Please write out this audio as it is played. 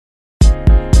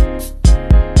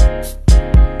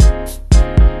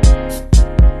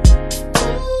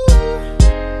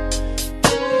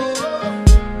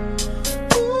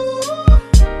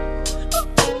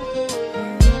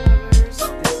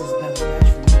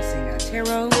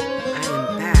Tarot. I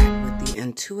am back with the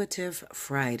Intuitive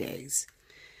Fridays.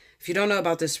 If you don't know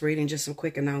about this reading, just some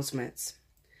quick announcements.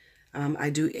 I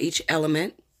do each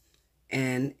element,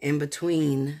 and in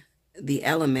between the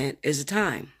element is a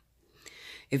time.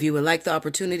 If you would like the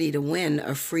opportunity to win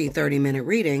a free 30-minute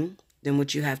reading, then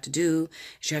what you have to do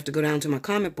is you have to go down to my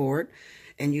comment board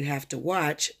and you have to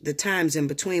watch the times in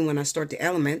between when I start the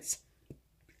elements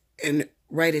and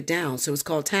write it down. So it's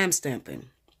called time stamping.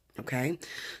 Okay,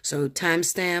 so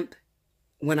timestamp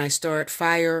when I start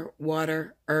fire,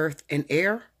 water, earth, and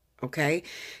air. Okay,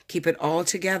 keep it all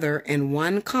together in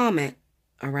one comment.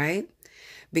 All right,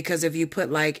 because if you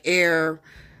put like air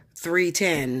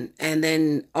 310 and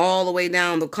then all the way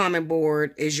down the comment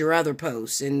board is your other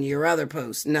post and your other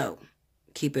post, no,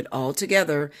 keep it all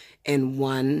together in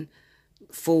one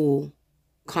full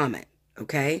comment.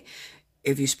 Okay,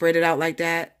 if you spread it out like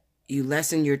that, you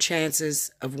lessen your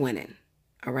chances of winning.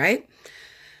 All right.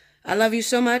 I love you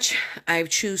so much. I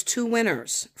choose 2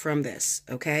 winners from this.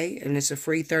 Okay. And it's a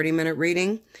free 30-minute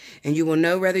reading. And you will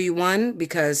know whether you won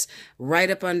because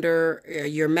right up under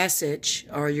your message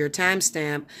or your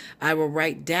timestamp, I will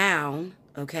write down,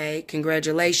 okay,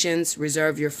 congratulations,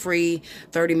 reserve your free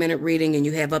 30-minute reading, and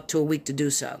you have up to a week to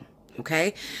do so.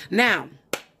 Okay. Now,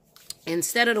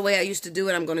 instead of the way I used to do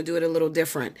it, I'm going to do it a little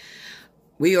different.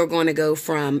 We are going to go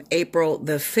from April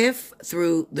the 5th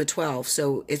through the 12th.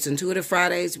 So it's Intuitive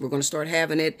Fridays. We're going to start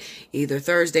having it either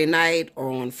Thursday night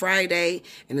or on Friday.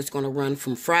 And it's going to run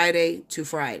from Friday to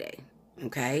Friday.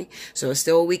 Okay. So it's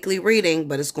still a weekly reading,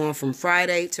 but it's going from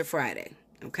Friday to Friday.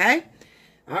 Okay.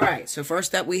 All right. So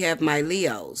first up, we have my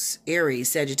Leos,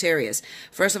 Aries, Sagittarius.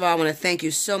 First of all, I want to thank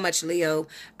you so much, Leo.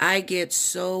 I get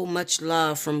so much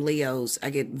love from Leos. I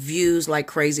get views like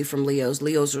crazy from Leos.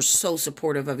 Leos are so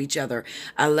supportive of each other.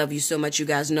 I love you so much. You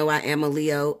guys know I am a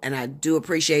Leo, and I do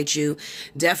appreciate you.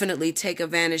 Definitely take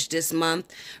advantage this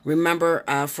month. Remember,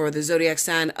 for the zodiac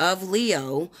sign of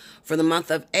Leo, for the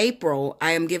month of April,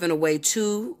 I am giving away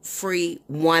 2 free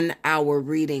 1-hour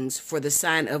readings for the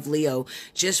sign of Leo,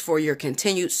 just for your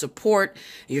continued support,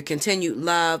 your continued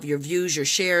love, your views, your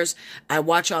shares. I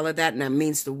watch all of that, and that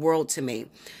means the world to me.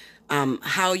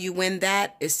 How you win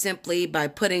that is simply by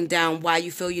putting down why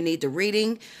you feel you need the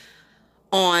reading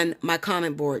on my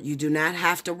comment board. You do not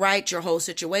have to write your whole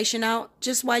situation out,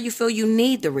 just why you feel you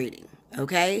need the reading,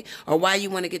 okay? Or why you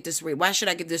want to get this reading. Why should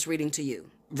I give this reading to you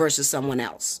versus someone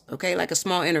else, okay? Like a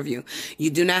small interview. You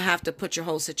do not have to put your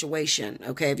whole situation,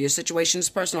 okay? If your situation is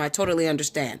personal, I totally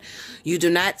understand. You do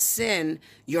not send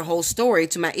your whole story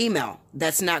to my email.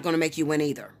 That's not going to make you win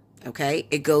either, okay?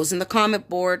 It goes in the comment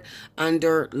board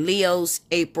under Leo's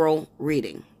April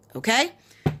reading, okay?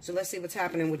 So let's see what's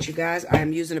happening with you guys. I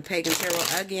am using a Pagan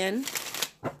Tarot again,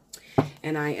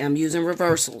 and I am using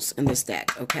reversals in this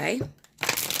deck, okay?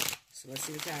 So let's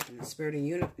see what's happening. Spirit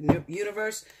and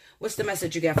universe, what's the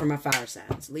message you got from my fire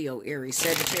signs? Leo, Aries,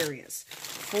 Sagittarius,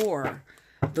 for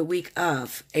the week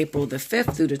of April the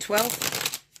 5th through the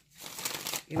 12th.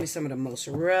 Give me some of the most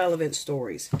relevant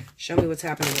stories. Show me what's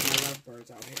happening with my lovebirds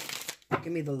out here.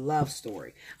 Give me the love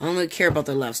story. I don't really care about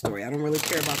the love story. I don't really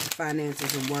care about the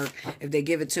finances and work. If they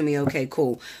give it to me, okay,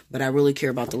 cool. But I really care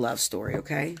about the love story,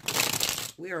 okay?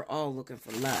 We are all looking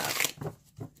for love.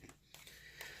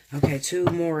 Okay, 2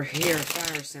 more here,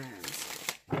 fire signs.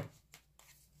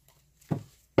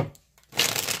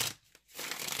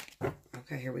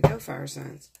 Okay, here we go, fire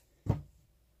signs.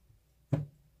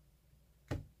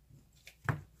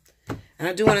 And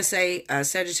I do want to say,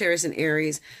 Sagittarius and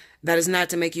Aries, that is not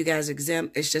to make you guys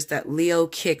exempt. It's just that Leo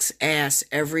kicks ass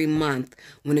every month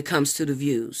when it comes to the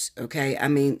views, okay? I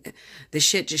mean, the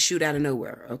shit just shoot out of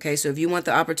nowhere, okay? So if you want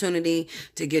the opportunity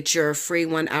to get your free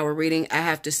 1-hour reading, I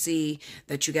have to see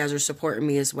that you guys are supporting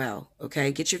me as well,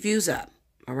 okay? Get your views up,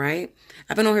 all right?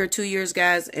 I've been on here 2 years,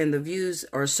 guys, and the views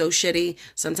are so shitty,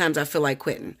 sometimes I feel like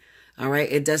quitting, all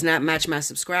right? It does not match my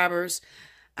subscribers.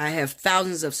 I have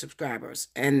thousands of subscribers,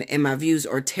 and my views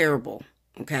are terrible.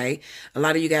 Okay, a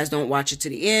lot of you guys don't watch it to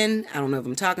the end. I don't know if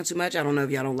I'm talking too much. I don't know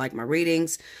if y'all don't like my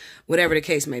readings, whatever the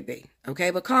case may be.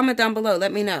 Okay, but comment down below.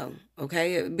 Let me know.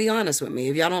 Okay, be honest with me.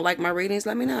 If y'all don't like my readings,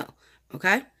 let me know.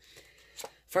 Okay,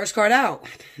 first card out.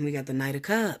 We got the Knight of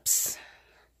Cups.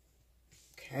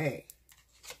 Okay,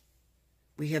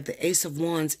 we have the Ace of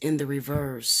Wands in the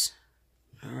reverse.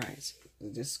 All right, so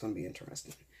this is going to be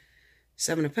interesting.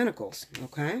 7 of Pentacles.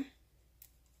 Okay.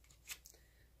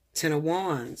 10 of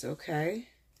Wands, okay.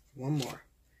 One more.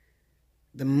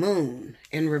 The Moon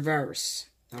in reverse.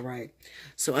 All right.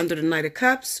 So under the Knight of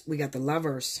Cups, we got the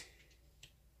Lovers.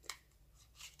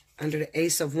 Under the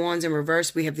Ace of Wands in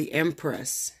reverse, we have the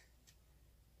Empress.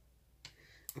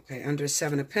 Okay, under the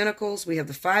 7 of Pentacles, we have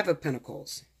the 5 of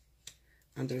Pentacles.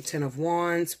 Under the Ten of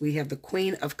Wands, we have the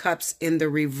Queen of Cups in the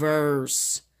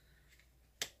reverse.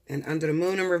 And under the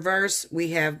Moon in reverse,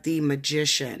 we have the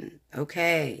Magician.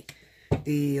 Okay.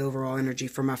 The overall energy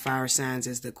for my fire signs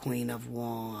is the Queen of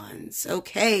Wands.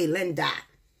 Okay, Linda.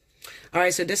 All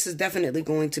right, so this is definitely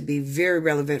going to be very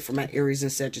relevant for my Aries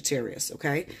and Sagittarius,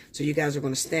 okay? So you guys are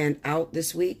going to stand out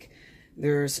this week.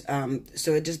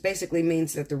 So it just basically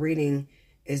means that the reading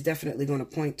is definitely going to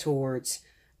point towards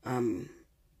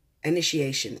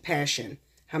initiation, passion,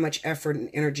 how much effort and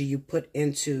energy you put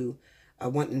into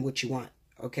wanting what you want,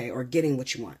 okay, or getting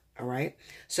what you want, all right?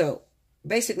 So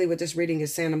basically what this reading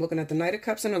is saying, I'm looking at the Knight of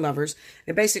Cups and the Lovers.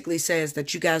 It basically says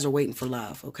that you guys are waiting for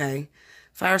love, okay?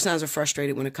 Fire signs are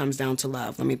frustrated when it comes down to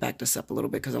love. Let me back this up a little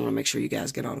bit because I want to make sure you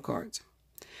guys get all the cards.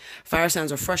 Fire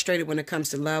signs are frustrated when it comes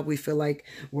to love. We feel like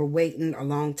we're waiting a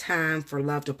long time for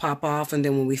love to pop off. And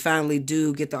then when we finally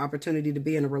do get the opportunity to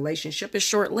be in a relationship, it's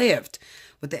short-lived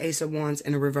with the Ace of Wands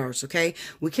in the reverse, okay?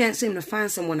 We can't seem to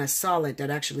find someone that's solid,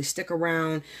 that actually stick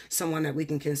around, someone that we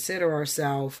can consider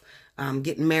ourselves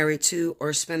getting married to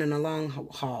or spending a long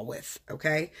haul with,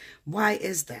 okay? Why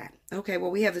is that? Okay, well,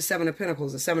 we have the Seven of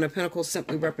Pentacles. The Seven of Pentacles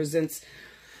simply represents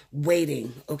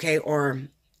waiting, okay? Or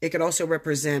it could also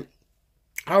represent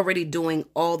already doing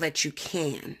all that you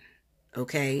can,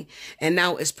 okay? And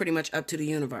now it's pretty much up to the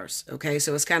universe, okay?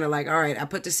 So it's kind of like, all right, I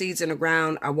put the seeds in the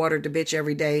ground. I watered the bitch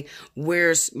every day.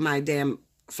 Where's my damn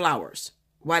flowers?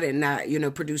 Why didn't I,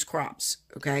 produce crops,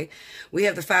 okay? We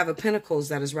have the Five of Pentacles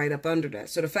that is right up under that.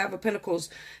 So the Five of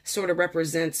Pentacles sort of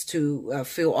represents to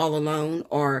feel all alone,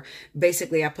 or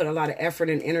basically I put a lot of effort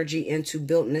and energy into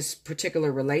building this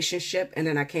particular relationship, and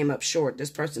then I came up short. This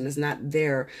person is not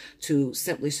there to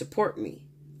simply support me.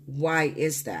 Why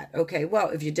is that? Okay, well,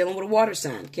 if you're dealing with a water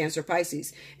sign, Cancer,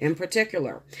 Pisces in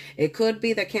particular, it could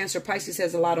be that Cancer, Pisces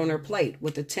has a lot on their plate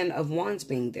with the Ten of Wands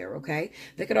being there, okay?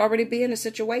 They could already be in a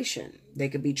situation. They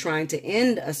could be trying to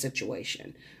end a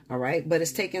situation, all right? But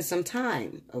it's taking some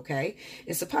time, okay?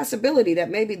 It's a possibility that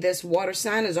maybe this water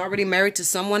sign is already married to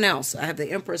someone else. I have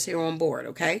the Empress here on board,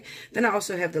 okay? Then I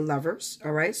also have the Lovers,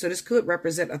 all right? So this could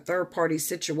represent a third-party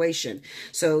situation.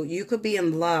 So you could be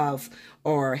in love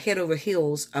or head over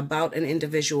heels about an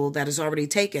individual that is already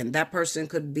taken. That person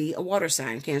could be a water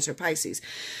sign, Cancer, Pisces.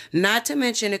 Not to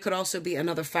mention, it could also be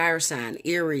another fire sign,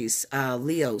 Aries,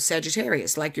 Leo,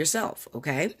 Sagittarius, like yourself,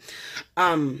 okay?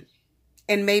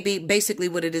 And maybe basically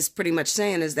what it is pretty much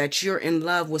saying is that you're in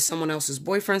love with someone else's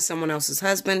boyfriend, someone else's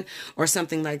husband, or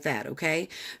something like that, okay?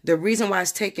 The reason why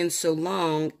it's taking so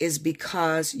long is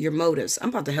because your motives. I'm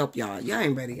about to help y'all. Y'all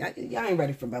ain't ready. Y'all ain't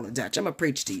ready for Bella Dutch. I'm going to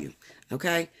preach to you,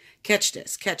 okay? Catch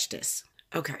this. Catch this.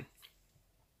 Okay.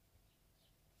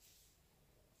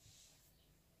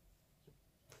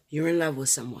 You're in love with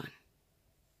someone.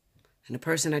 And the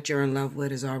person that you're in love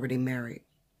with is already married.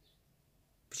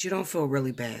 But you don't feel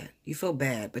really bad. You feel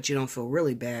bad, but you don't feel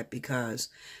really bad because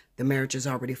the marriage is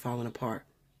already falling apart.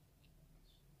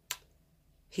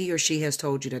 He or she has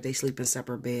told you that they sleep in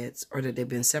separate beds or that they've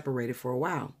been separated for a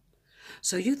while.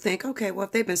 So you think, okay, well,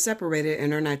 if they've been separated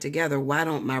and they're not together, why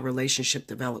don't my relationship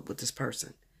develop with this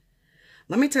person?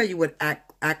 Let me tell you what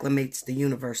acclimates the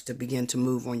universe to begin to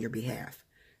move on your behalf.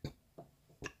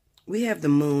 We have the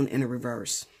Moon in a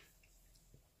reverse.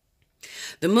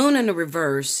 The Moon in the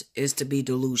reverse is to be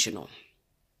delusional,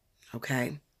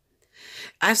 okay?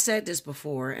 I've said this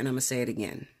before, and I'm going to say it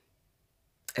again.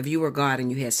 If you were God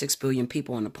and you had 6 billion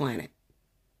people on the planet,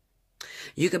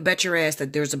 you could bet your ass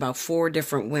that there's about 4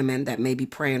 different women that may be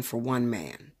praying for one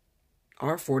man,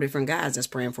 or 4 different guys that's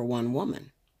praying for one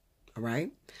woman, all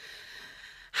right?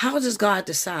 How does God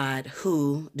decide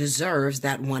who deserves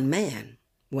that one man?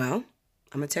 Well,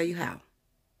 I'm going to tell you how.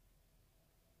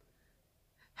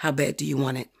 How bad do you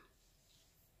want it?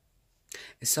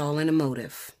 It's all in the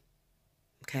motive.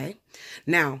 Okay?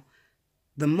 Now,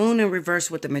 the Moon in reverse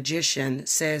with the Magician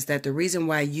says that the reason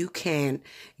why you can't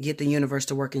get the universe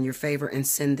to work in your favor and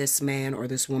send this man or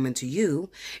this woman to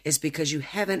you is because you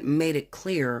haven't made it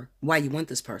clear why you want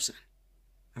this person.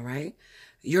 All right?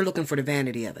 You're looking for the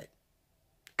vanity of it.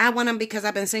 I want him because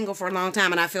I've been single for a long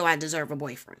time and I feel I deserve a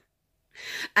boyfriend.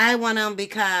 I want him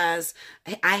because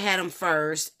I had him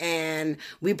first and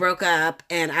we broke up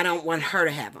and I don't want her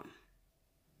to have him.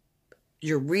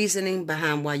 Your reasoning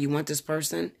behind why you want this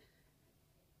person,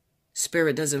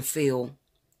 Spirit doesn't feel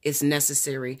it's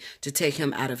necessary to take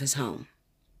him out of his home.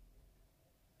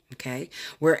 Okay?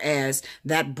 Whereas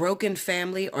that broken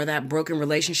family or that broken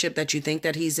relationship that you think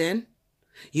that he's in,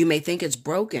 you may think it's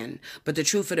broken, but the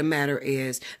truth of the matter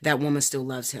is that woman still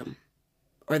loves him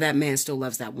or that man still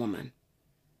loves that woman.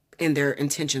 And their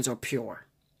intentions are pure.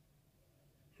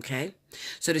 Okay?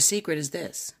 So the secret is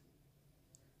this.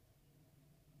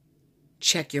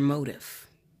 check your motive.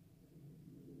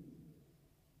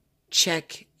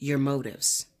 Check your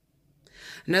motives.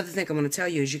 Another thing I'm going to tell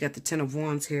you is you got the Ten of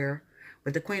Wands here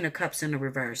with the Queen of Cups in the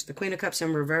reverse. The Queen of Cups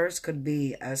in reverse could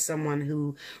be someone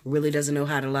who really doesn't know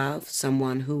how to love,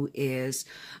 someone who is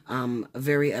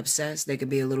very obsessed. They could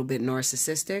be a little bit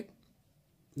narcissistic.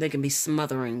 They can be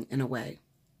smothering in a way,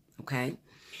 okay?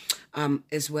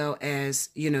 As well as,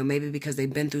 maybe because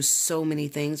they've been through so many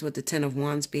things with the Ten of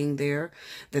Wands being there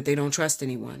that they don't trust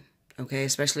anyone, okay?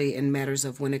 Especially in matters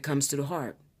of when it comes to the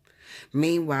heart.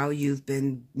 Meanwhile, you've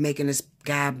been making this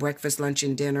guy breakfast, lunch,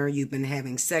 and dinner. You've been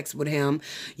having sex with him.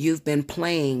 You've been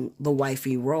playing the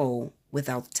wifey role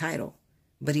without the title.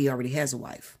 But he already has a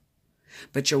wife.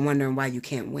 But you're wondering why you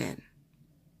can't win.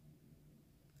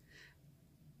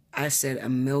 I said a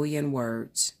million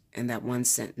words in that one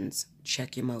sentence.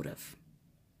 Check your motive.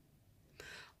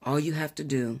 All you have to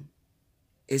do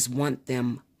is want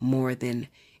them more than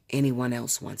anyone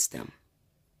else wants them.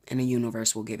 And the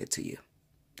universe will give it to you.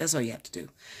 That's all you have to do.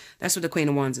 That's what the Queen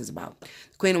of Wands is about. The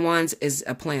Queen of Wands is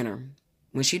a planner.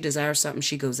 When she desires something,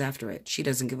 she goes after it. She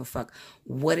doesn't give a fuck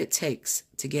what it takes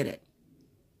to get it.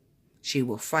 She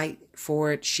will fight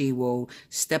for it. She will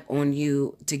step on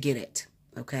you to get it.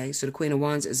 Okay? So the Queen of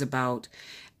Wands is about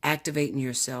activating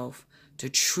yourself to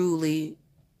truly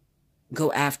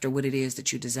go after what it is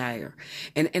that you desire.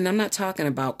 And I'm not talking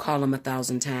about call him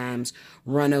 1,000 times,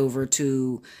 run over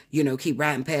to, keep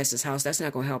riding past his house. That's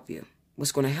not going to help you.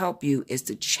 What's going to help you is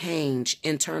to change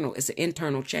internal. It's an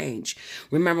internal change.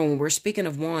 Remember, when we're speaking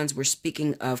of wands, we're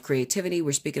speaking of creativity.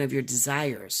 We're speaking of your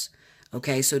desires.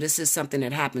 Okay, so this is something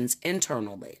that happens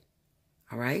internally.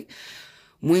 All right.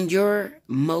 When your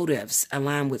motives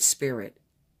align with spirit,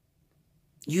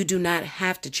 you do not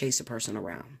have to chase a person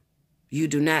around. You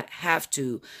do not have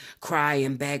to cry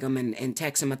and beg them and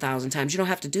text them 1,000 times. You don't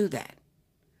have to do that.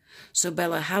 So,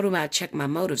 Bella, how do I check my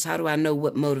motives? How do I know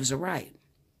what motives are right?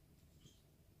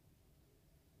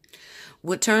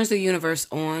 What turns the universe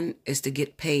on is to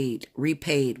get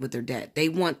repaid with their debt. They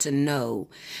want to know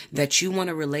that you want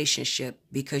a relationship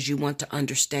because you want to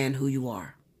understand who you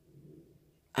are.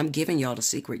 I'm giving y'all the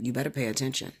secret. You better pay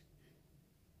attention.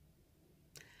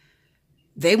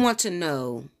 They want to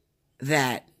know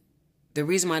that the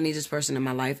reason why I need this person in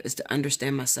my life is to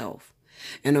understand myself.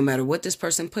 And no matter what this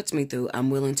person puts me through,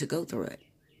 I'm willing to go through it.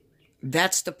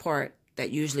 That's the part that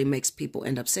usually makes people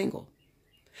end up single.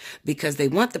 Because they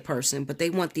want the person, but they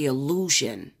want the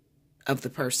illusion of the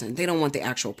person. They don't want the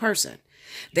actual person.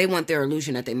 They want their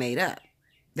illusion that they made up.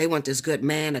 They want this good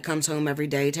man that comes home every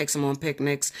day, takes them on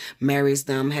picnics, marries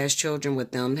them, has children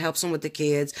with them, helps them with the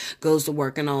kids, goes to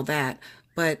work and all that.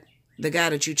 But the guy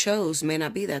that you chose may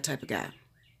not be that type of guy.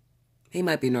 He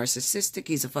might be narcissistic.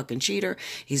 He's a fucking cheater.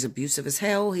 He's abusive as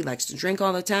hell. He likes to drink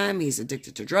all the time. He's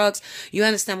addicted to drugs. You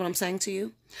understand what I'm saying to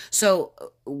you? So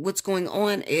what's going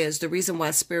on is the reason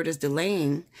why spirit is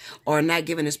delaying or not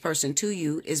giving this person to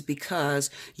you is because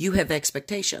you have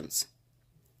expectations.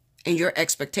 And your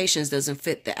expectations doesn't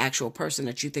fit the actual person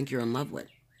that you think you're in love with.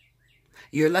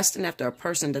 You're lusting after a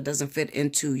person that doesn't fit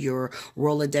into your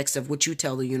Rolodex of what you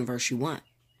tell the universe you want.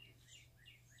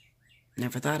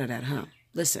 Never thought of that, huh?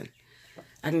 Listen.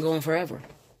 I can go on forever,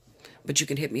 but you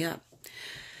can hit me up.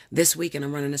 This weekend,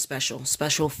 I'm running a special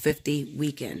 50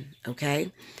 weekend,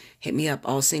 okay? Hit me up,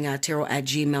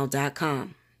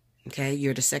 allseeingeyetarot@gmail.com, okay?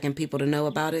 You're the second people to know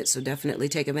about it, so definitely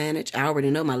take advantage. I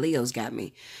already know my Leos got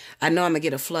me. I know I'm going to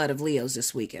get a flood of Leos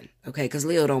this weekend, okay? Because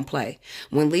Leo don't play.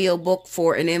 When Leo book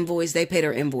for an invoice, they pay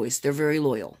their invoice. They're very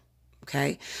loyal.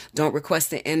 Okay. Don't request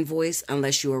the invoice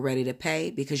unless you are ready to pay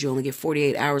because you only get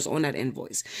 48 hours on that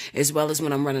invoice. As well as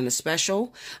when I'm running a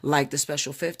special, like the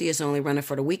special 50, it's only running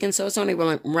for the weekend. So it's only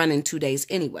running 2 days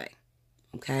anyway.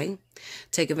 Okay.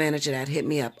 Take advantage of that. Hit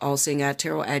me up.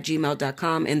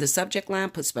 Allseeingeyetarot@gmail.com. In the subject line,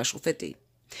 put special 50.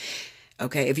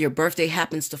 Okay. If your birthday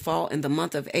happens to fall in the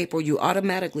month of April, you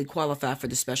automatically qualify for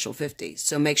the special 50.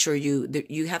 So make sure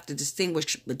you have to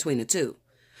distinguish between the two.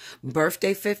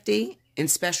 Birthday 50 and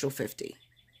special 50.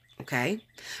 Okay.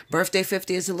 Birthday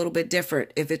 50 is a little bit different.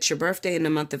 If it's your birthday in the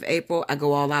month of April, I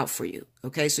go all out for you.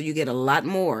 Okay. So you get a lot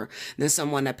more than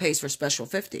someone that pays for special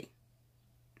 50.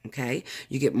 Okay.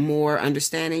 You get more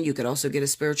understanding. You could also get a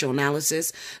spiritual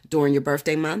analysis during your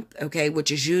birthday month. Okay.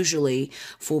 Which is usually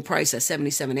full price at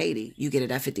 $77.80. You get it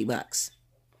at $50.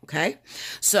 Okay.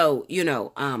 So,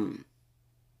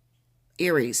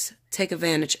 Aries, take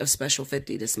advantage of special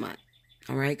 50 this month.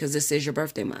 All right. Because this is your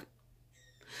birthday month.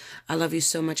 I love you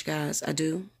so much, guys. I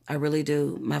do. I really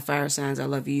do. My fire signs, I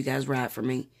love you. You guys ride for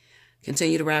me.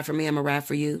 Continue to ride for me. I'm going to ride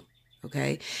for you.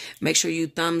 Okay. Make sure you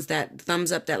thumbs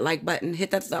up that like button. Hit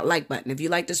that like button. If you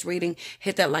like this reading,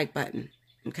 hit that like button.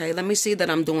 Okay, let me see that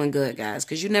I'm doing good, guys,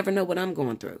 because you never know what I'm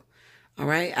going through. All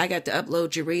right, I got to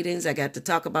upload your readings. I got to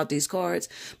talk about these cards,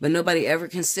 but nobody ever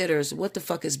considers what the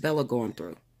fuck is Bella going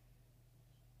through.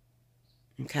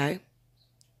 Okay,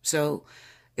 so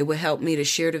it would help me to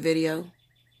share the video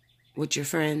with your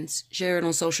friends. Share it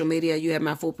on social media. You have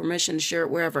my full permission to share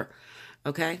it wherever.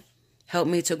 Okay, help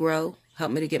me to grow.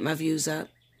 Help me to get my views up.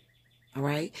 All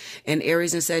right. And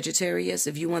Aries and Sagittarius,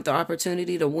 if you want the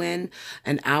opportunity to win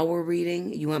an hour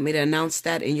reading, you want me to announce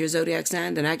that in your zodiac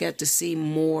sign, then I get to see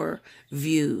more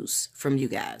views from you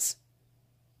guys.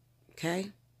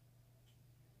 Okay.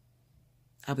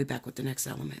 I'll be back with the next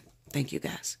element. Thank you,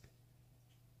 guys.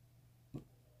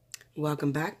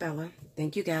 Welcome back, Bella.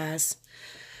 Thank you, guys.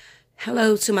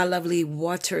 Hello to my lovely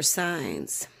water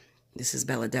signs. This is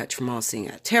Bella Dutch from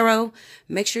Allseeingeyetarot.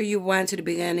 Make sure you wind to the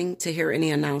beginning to hear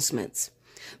any announcements.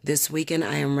 This weekend,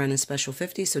 I am running Special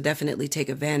 50, so definitely take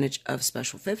advantage of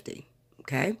Special 50,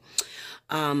 okay?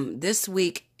 This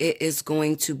week, it is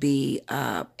going to be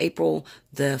April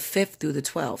the 5th through the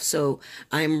 12th, so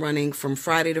I am running from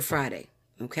Friday to Friday,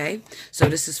 okay? So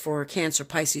this is for Cancer,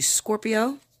 Pisces,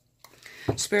 Scorpio.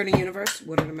 Spirit and Universe,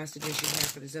 what are the messages you have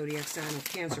for the zodiac sign of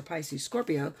Cancer, Pisces,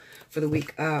 Scorpio for the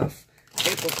week of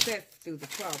April 5th through the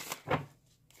 12th.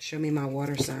 Show me my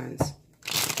water signs.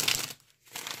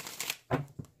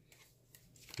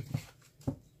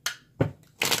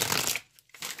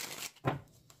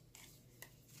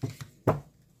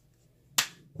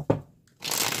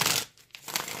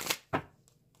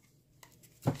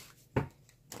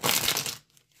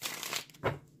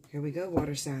 Here we go,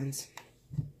 water signs.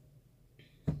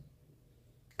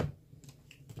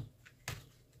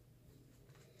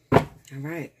 All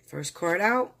right, first card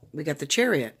out, we got the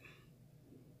Chariot.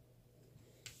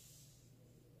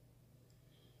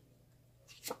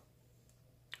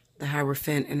 The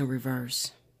Hierophant in the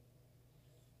reverse.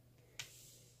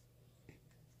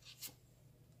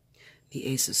 The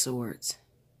Ace of Swords.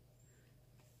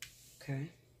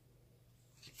 Okay.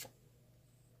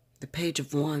 The Page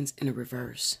of Wands in the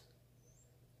reverse.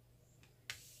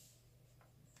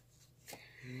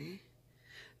 Okay.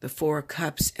 The Four of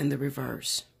Cups in the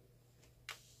reverse.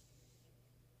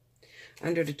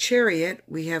 Under the Chariot,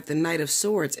 we have the Knight of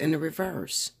Swords in the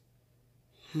reverse.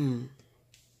 The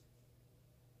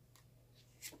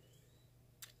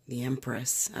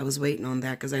Empress. I was waiting on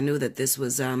that because I knew that this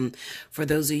was for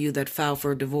those of you that filed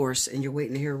for a divorce and you're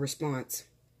waiting to hear a response.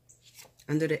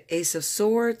 Under the Ace of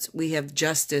Swords, we have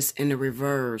Justice in the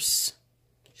reverse.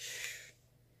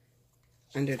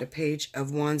 Under the Page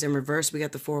of Wands in reverse, we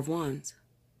got the Four of Wands.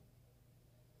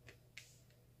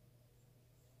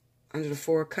 Under the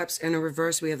Four of Cups in the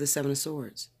reverse, we have the Seven of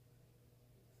Swords.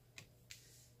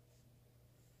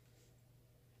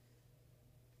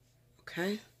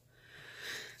 Okay.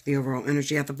 The overall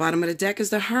energy at the bottom of the deck is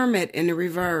the Hermit in the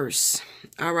reverse.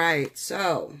 All right,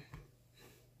 so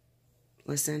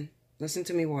listen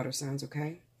to me, water signs,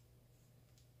 okay?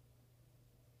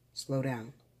 Slow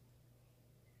down.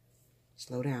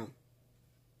 Slow down.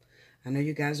 I know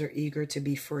you guys are eager to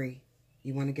be free.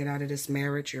 You want to get out of this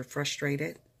marriage. You're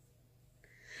frustrated.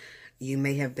 You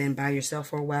may have been by yourself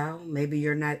for a while. Maybe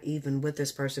you're not even with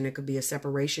this person. It could be a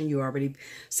separation. You already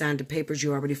signed the papers.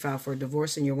 You already filed for a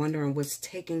divorce. And you're wondering what's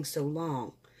taking so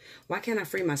long. Why can't I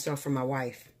free myself from my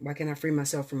wife? Why can't I free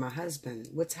myself from my husband?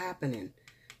 What's happening?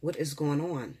 What is going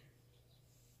on?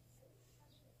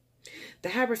 The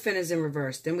Hierophant is in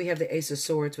reverse. Then we have the Ace of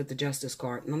Swords with the Justice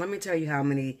card. Now let me tell you how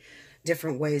many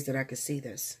different ways that I could see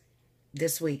this.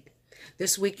 This week,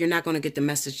 you're not going to get the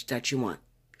message that you want.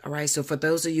 All right, so for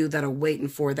those of you that are waiting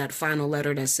for that final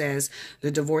letter that says the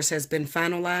divorce has been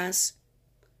finalized,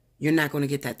 you're not going to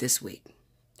get that this week.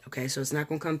 Okay, so it's not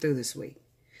going to come through this week.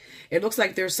 It looks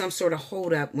like there's some sort of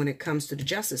holdup when it comes to the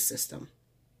justice system.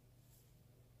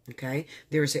 Okay,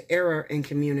 there's an error in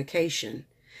communication,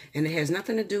 and it has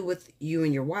nothing to do with you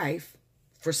and your wife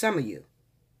for some of you.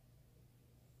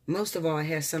 Most of all, it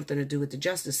has something to do with the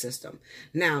justice system.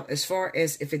 Now, as far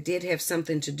as if it did have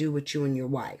something to do with you and your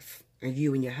wife, or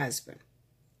you and your husband,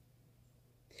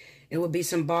 it would be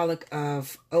symbolic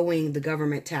of owing the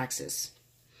government taxes.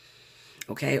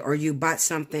 Okay, or you bought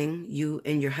something, you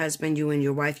and your husband, you and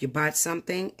your wife, you bought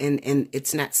something and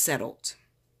it's not settled.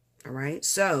 All right,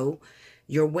 so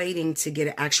you're waiting to get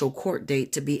an actual court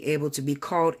date to be able to be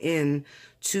called in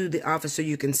to the office so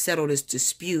you can settle this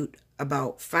dispute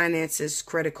about finances,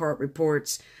 credit card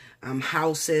reports,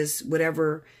 houses,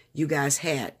 whatever you guys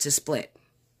had to split.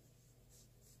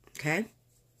 Okay?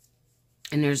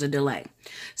 And there's a delay.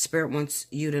 Spirit wants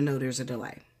you to know there's a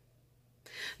delay.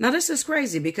 Now, this is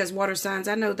crazy because water signs,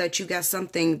 I know that you got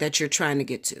something that you're trying to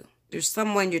get to. There's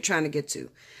someone you're trying to get to.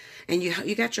 And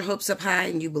you got your hopes up high,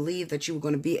 and you believe that you were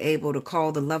going to be able to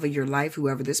call the love of your life,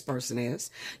 whoever this person is.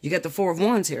 You got the Four of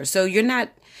Wands here. So you're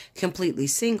not completely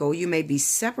single. You may be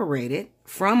separated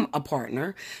from a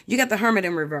partner. You got the Hermit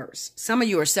in reverse. Some of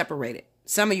you are separated.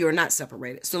 Some of you are not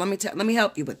separated. So let me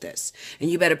help you with this. And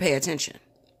you better pay attention.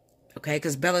 Okay?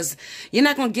 Because Bella's, you're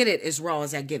not going to get it as raw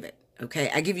as I give it. Okay?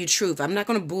 I give you truth. I'm not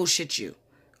going to bullshit you.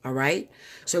 All right?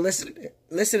 So listen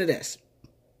to this.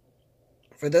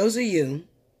 For those of you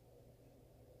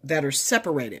that are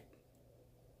separated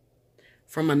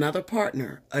from another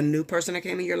partner, a new person that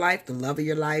came in your life, the love of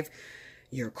your life,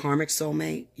 your karmic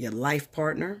soulmate, your life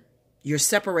partner, you're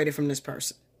separated from this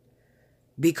person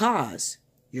because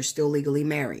you're still legally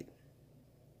married.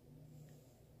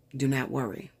 Do not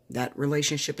worry. That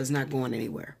relationship is not going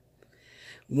anywhere.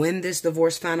 When this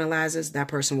divorce finalizes, that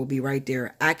person will be right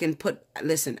there. I can put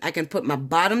my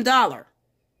bottom dollar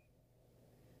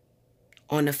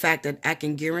on the fact that I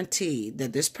can guarantee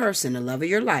that this person, the love of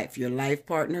your life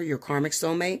partner, your karmic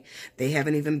soulmate, they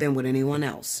haven't even been with anyone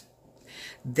else.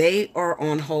 They are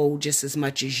on hold just as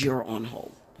much as you're on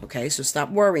hold. Okay, so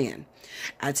stop worrying.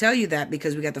 I tell you that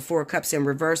because we got the Four of Cups in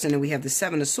reverse and then we have the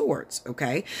Seven of Swords.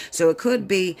 Okay, so it could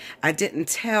be I didn't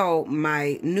tell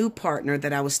my new partner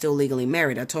that I was still legally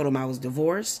married. I told him I was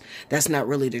divorced. That's not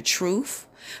really the truth.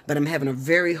 But I'm having a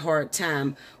very hard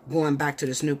time going back to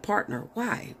this new partner.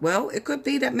 Why? Well, it could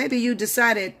be that maybe you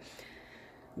decided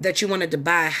that you wanted to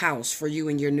buy a house for you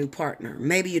and your new partner.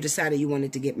 Maybe you decided you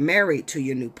wanted to get married to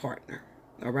your new partner.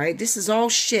 All right? This is all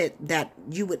shit that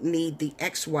you would need the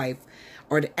ex-wife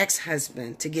or the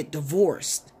ex-husband to get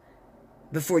divorced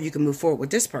before you can move forward with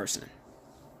this person.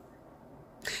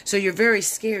 So you're very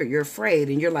scared. You're afraid.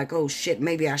 And you're like, oh, shit,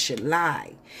 maybe I should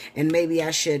lie. And maybe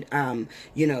I should,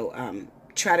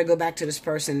 try to go back to this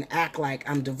person and act like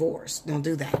I'm divorced. Don't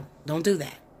do that. Don't do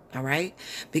that. All right?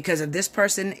 Because if this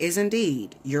person is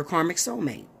indeed your karmic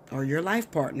soulmate or your life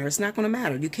partner, it's not going to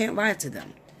matter. You can't lie to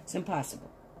them. It's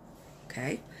impossible.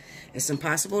 Okay? It's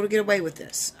impossible to get away with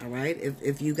this. All right?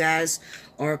 If you guys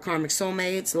are karmic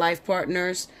soulmates, life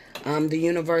partners, the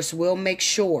universe will make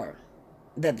sure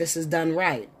that this is done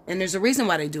right. And there's a reason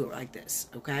why they do it like this.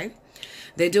 Okay?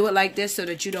 They do it like this so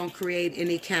that you don't create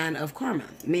any kind of karma,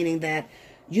 meaning that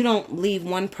you don't leave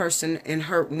one person and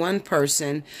hurt one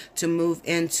person to move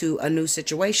into a new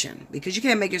situation, because you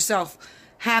can't make yourself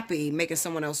happy making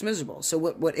someone else miserable. So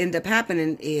what end up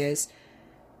happening is,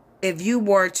 if you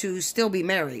were to still be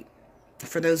married,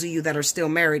 for those of you that are still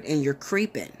married and you're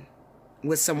creeping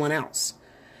with someone else,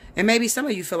 and maybe some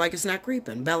of you feel like it's not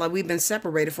creeping. Bella, we've been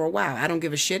separated for a while. I don't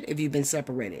give a shit if you've been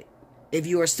separated. If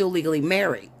you are still legally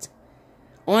married,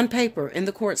 on paper, in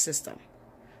the court system,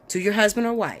 to your husband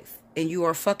or wife, and you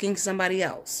are fucking somebody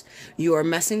else, you are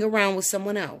messing around with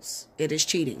someone else, it is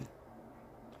cheating.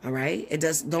 All right?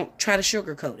 Don't try to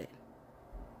sugarcoat it.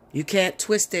 You can't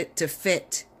twist it to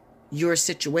fit your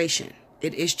situation.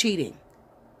 It is cheating.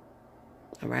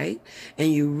 All right?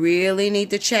 And you really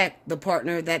need to check the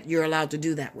partner that you're allowed to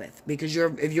do that with. Because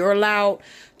if you're allowed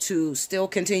to still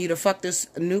continue to fuck this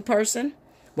new person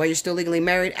while you're still legally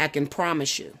married, I can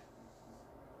promise you.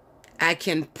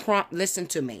 Listen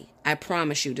to me. I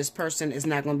promise you, this person is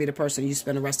not going to be the person you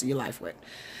spend the rest of your life with.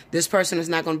 This person is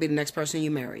not going to be the next person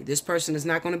you marry. This person is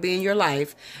not going to be in your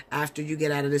life after you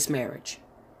get out of this marriage.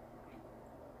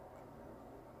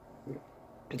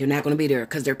 They're not going to be there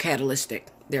because they're catalytic.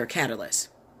 They're a catalyst.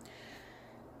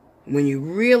 When you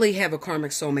really have a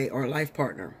karmic soulmate or a life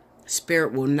partner,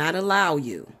 Spirit will not allow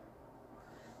you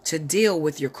to deal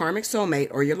with your karmic soulmate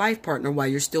or your life partner while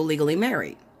you're still legally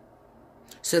married.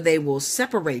 So they will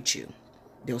separate you.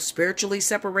 They'll spiritually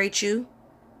separate you,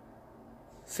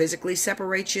 physically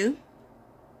separate you.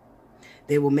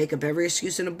 They will make up every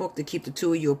excuse in the book to keep the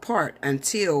two of you apart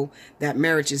until that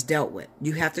marriage is dealt with.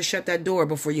 You have to shut that door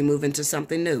before you move into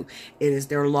something new. It is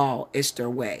their law. It's their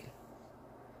way.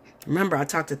 Remember, I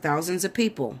talk to thousands of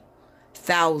people,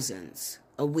 thousands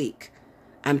a week.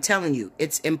 I'm telling you,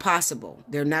 it's impossible.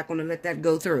 They're not going to let that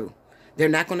go through. They're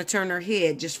not going to turn their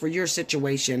head just for your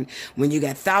situation when you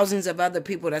got thousands of other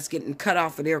people that's getting cut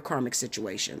off of their karmic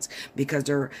situations because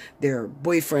their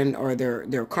boyfriend or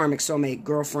their karmic soulmate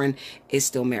girlfriend is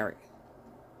still married.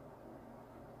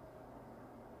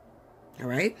 All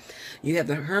right? You have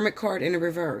the Hermit card in the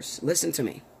reverse. Listen to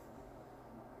me.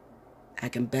 I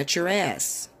can bet your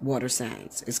ass, water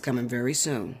signs, it's coming very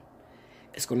soon.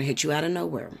 It's going to hit you out of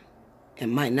nowhere. It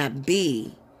might not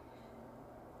be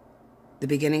the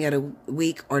beginning of the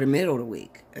week or the middle of the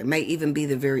week. It may even be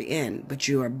the very end, but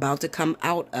you are about to come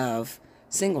out of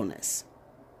singleness.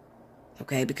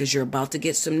 Okay? Because you're about to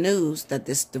get some news that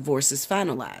this divorce is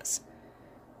finalized.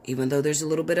 Even though there's a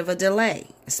little bit of a delay.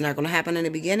 It's not going to happen in the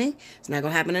beginning. It's not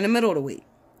going to happen in the middle of the week.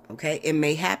 Okay? It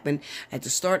may happen at the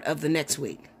start of the next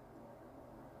week.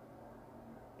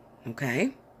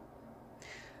 Okay?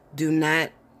 Do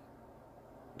not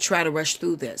try to rush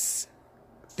through this,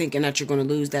 thinking that you're going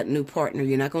to lose that new partner.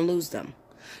 You're not going to lose them.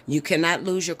 You cannot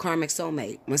lose your karmic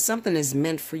soulmate. When something is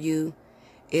meant for you,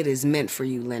 it is meant for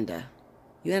you, Linda.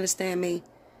 You understand me?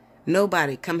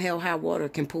 Nobody, come hell, high water,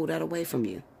 can pull that away from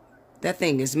you. That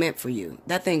thing is meant for you.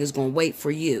 That thing is going to wait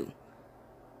for you.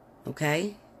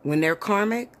 Okay? When they're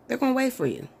karmic, they're going to wait for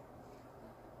you.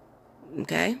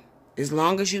 Okay? As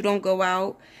long as you don't go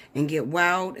out and get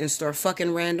wild and start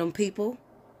fucking random people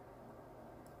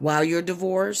while you're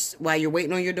divorced, while you're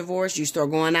waiting on your divorce, you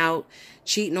start going out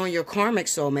cheating on your karmic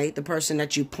soulmate, the person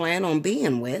that you plan on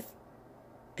being with.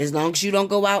 As long as you don't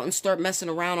go out and start messing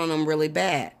around on them really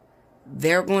bad,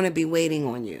 they're going to be waiting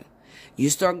on you. You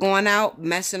start going out,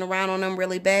 messing around on them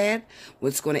really bad,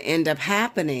 what's going to end up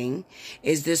happening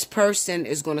is this person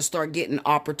is going to start getting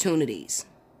opportunities.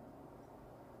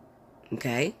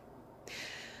 Okay?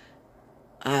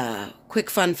 Quick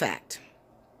fun fact.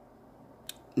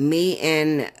 Me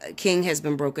and King has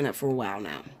been broken up for a while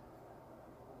now.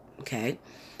 Okay?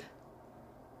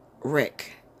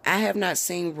 Rick. I have not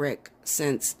seen Rick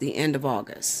since the end of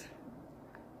August.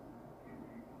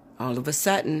 All of a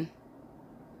sudden,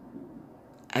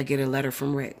 I get a letter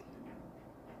from Rick.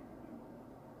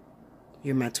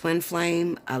 You're my twin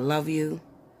flame. I love you.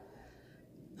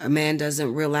 A man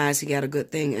doesn't realize he got a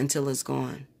good thing until it's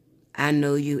gone. I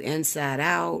know you inside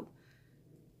out.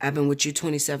 I've been with you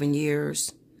 27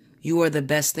 years. You are the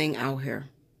best thing out here.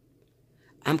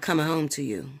 I'm coming home to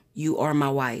you. You are my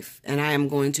wife, and I am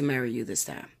going to marry you this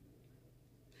time.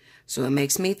 So it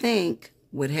makes me think,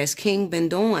 what has King been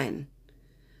doing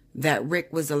that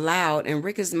Rick was allowed, and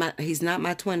Rick is he's not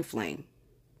my twin flame.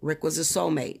 Rick was a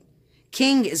soulmate.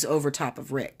 King is over top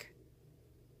of Rick.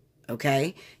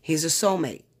 Okay? He's a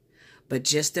soulmate. But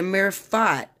just the mere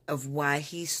thought of why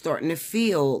he's starting to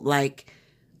feel like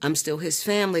I'm still his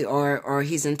family, or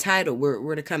he's entitled,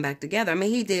 we're to come back together. I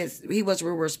mean, he was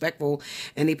real respectful,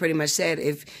 and he pretty much said,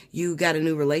 if you got a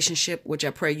new relationship, which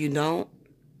I pray you don't,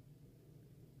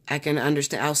 I can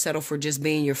understand. I'll settle for just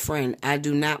being your friend. I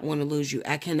do not want to lose you.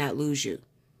 I cannot lose you.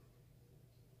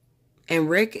 And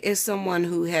Rick is someone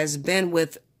who has been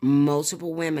with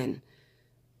multiple women.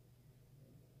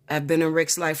 I've been in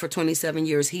Rick's life for 27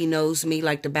 years. He knows me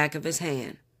like the back of his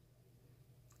hand.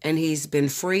 And he's been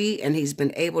free, and he's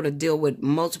been able to deal with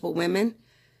multiple women.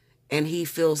 And he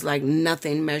feels like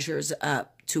nothing measures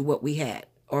up to what we had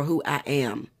or who I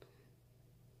am.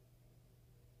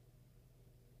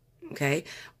 Okay?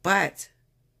 But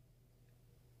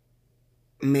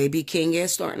maybe King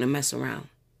is starting to mess around.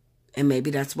 And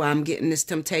maybe that's why I'm getting this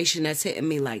temptation that's hitting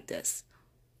me like this.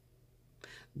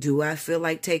 Do I feel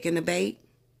like taking the bait?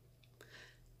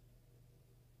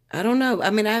 I don't know.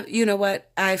 I mean, you know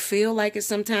what? I feel like it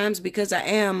sometimes because I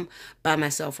am by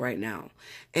myself right now.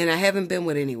 And I haven't been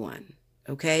with anyone.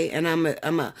 Okay? And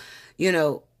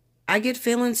I get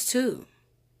feelings too.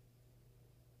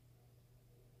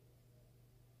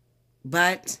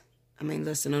 But, I mean,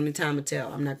 listen, only time will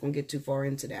tell. I'm not going to get too far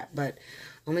into that. But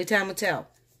only time will tell.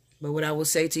 But what I will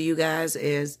say to you guys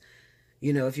is,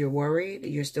 if you're worried,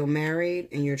 you're still married,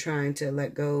 and you're trying to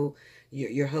let go,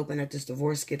 you're hoping that this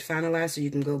divorce get finalized so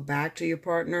you can go back to your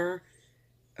partner,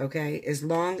 okay? As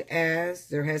long as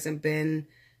there hasn't been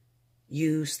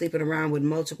you sleeping around with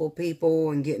multiple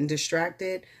people and getting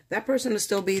distracted, that person will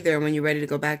still be there when you're ready to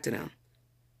go back to them.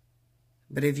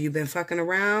 But if you've been fucking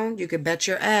around, you can bet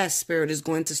your ass Spirit is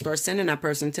going to start sending that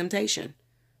person temptation.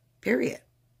 Period.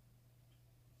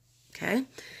 Okay?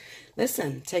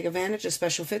 Listen, take advantage of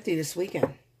Special 50 this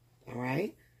weekend. All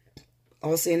right?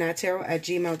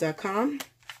 Allseeingeyetarot@gmail.com.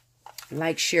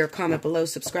 Like, share, comment below.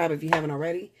 Subscribe if you haven't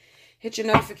already. Hit your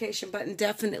notification button.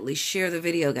 Definitely share the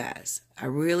video, guys. I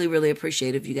really, really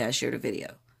appreciate if you guys share the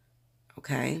video.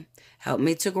 Okay? Help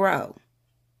me to grow.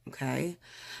 Okay?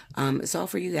 It's all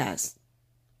for you guys.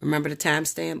 Remember the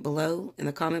timestamp below in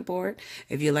the comment board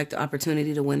if you'd like the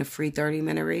opportunity to win a free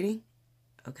 30-minute reading.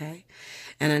 Okay?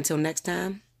 And until next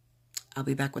time, I'll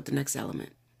be back with the next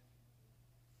element.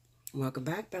 Welcome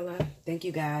back, Bella. Thank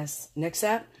you, guys. Next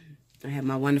up, I have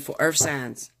my wonderful earth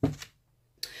signs.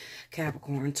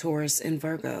 Capricorn, Taurus, and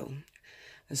Virgo.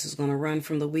 This is going to run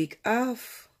from the week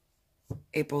of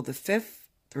April the 5th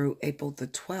through April the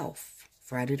 12th.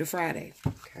 Friday to Friday.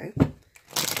 Okay?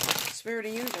 Spirit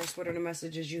and Universe, what are the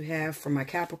messages you have for my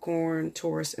Capricorn,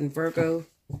 Taurus, and Virgo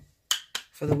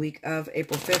for the week of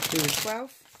April 5th through the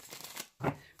 12th?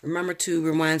 Remember to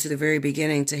rewind to the very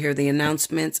beginning to hear the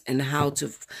announcements and how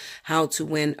to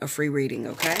win a free reading,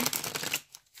 okay?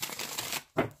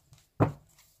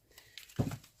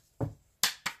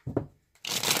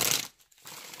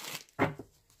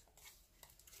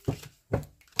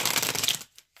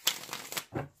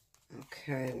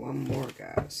 Okay, one more,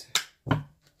 guys.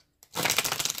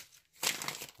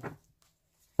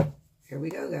 Here we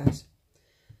go, guys.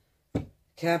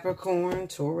 Capricorn,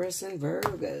 Taurus, and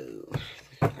Virgo.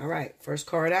 All right, first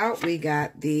card out, we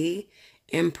got the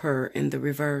Emperor in the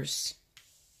reverse.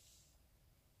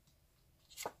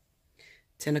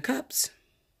 Ten of Cups.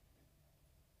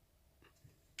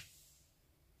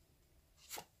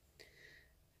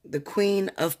 The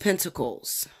Queen of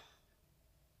Pentacles.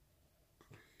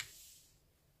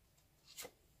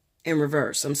 In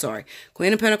reverse, I'm sorry.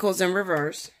 Queen of Pentacles in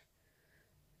reverse.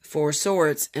 Four of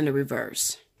Swords in the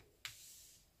reverse.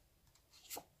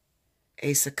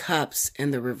 Ace of Cups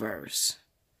in the reverse.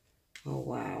 Oh,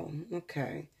 wow.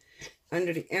 Okay.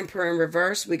 Under the Emperor in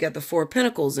reverse, we got the Four of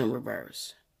Pentacles in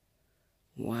reverse.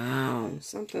 Wow.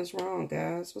 Something's wrong,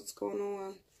 guys. What's going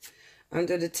on?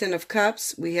 Under the Ten of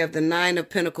Cups, we have the Nine of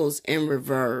Pentacles in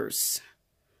reverse.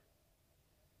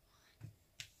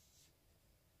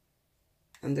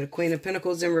 Under the Queen of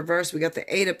Pentacles in reverse, we got the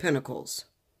Eight of Pentacles.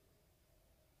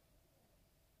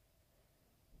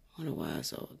 I wonder why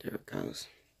it's all, there it goes.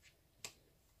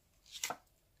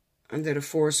 Under the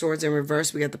Four of Swords in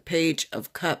reverse, we got the Page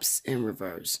of Cups in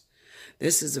reverse.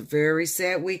 This is a very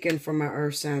sad weekend for my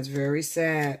earth signs. Very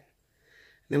sad.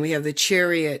 Then we have the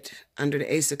Chariot under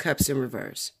the Ace of Cups in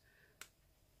reverse.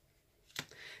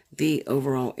 The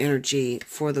overall energy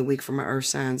for the week for my earth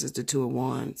signs is the Two of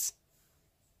Wands.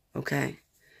 Okay.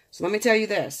 So let me tell you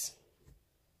this.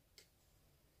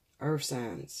 Earth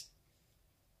signs.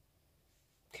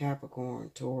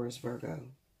 Capricorn, Taurus, Virgo.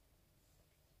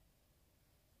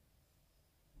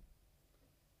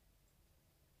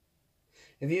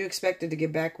 If you expected to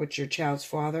get back with your child's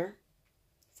father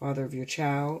of your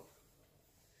child,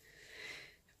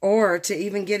 or to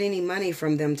even get any money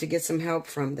from them, to get some help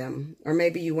from them, or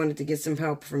maybe you wanted to get some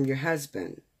help from your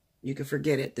husband, you can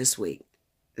forget it this week.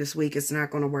 This week it's not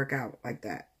going to work out like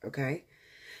that, okay?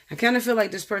 I kind of feel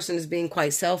like this person is being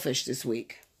quite selfish this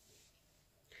week.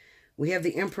 We have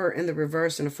the Emperor in the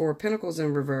reverse and the Four of Pentacles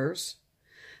in reverse.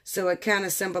 So it kind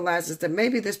of symbolizes that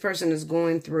maybe this person is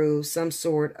going through some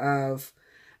sort of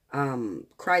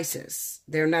crisis.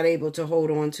 They're not able to hold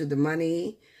on to the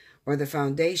money or the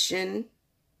foundation,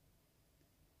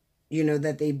 you know,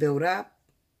 that they build up.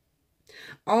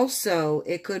 Also,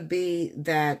 it could be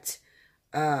that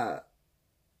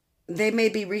they may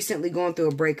be recently going through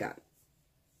a breakup.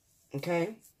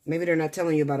 Okay? Maybe they're not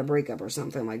telling you about a breakup or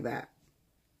something like that.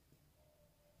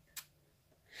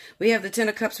 We have the Ten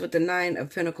of Cups with the Nine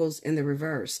of Pentacles in the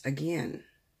reverse. Again,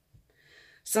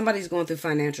 somebody's going through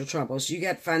financial troubles. You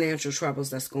got financial troubles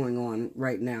that's going on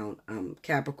right now.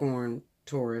 Capricorn,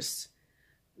 Taurus,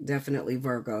 definitely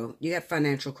Virgo. You got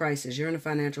financial crisis. You're in a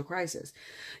financial crisis.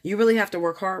 You really have to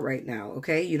work hard right now,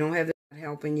 okay? You don't have that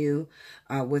helping you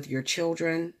with your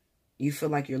children. You feel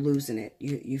like you're losing it.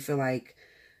 You feel like,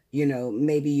 you know,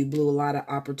 maybe you blew a lot of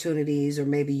opportunities, or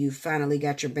maybe you finally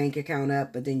got your bank account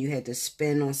up, but then you had to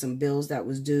spend on some bills that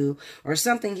was due, or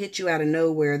something hit you out of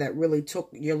nowhere that really took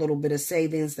your little bit of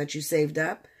savings that you saved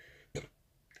up.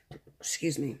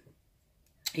 Excuse me.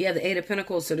 You have the Eight of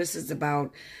Pentacles, so this is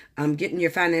about getting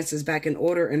your finances back in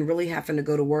order and really having to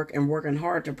go to work and working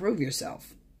hard to prove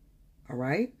yourself. All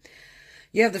right?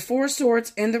 You have the Four of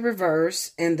Swords in the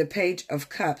reverse and the Page of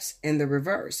Cups in the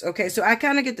reverse. Okay, so I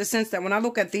kind of get the sense that when I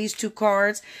look at these two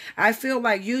cards, I feel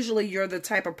like usually you're the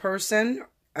type of person,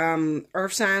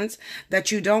 earth signs,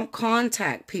 that you don't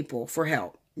contact people for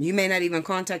help. You may not even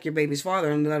contact your baby's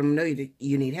father and let them know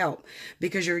you need help,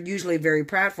 because you're usually very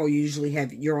prideful. You usually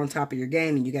you're on top of your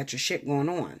game and you got your shit going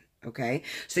on. Okay,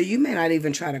 so you may not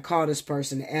even try to call this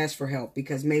person to ask for help,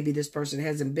 because maybe this person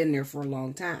hasn't been there for a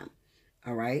long time.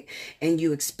 All right. And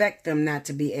you expect them not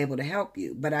to be able to help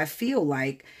you. But I feel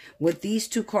like with these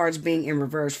two cards being in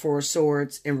reverse, Four of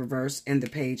Swords in reverse and the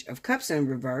Page of Cups in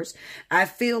reverse, I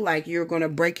feel like you're going to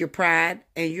break your pride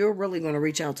and you're really going to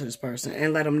reach out to this person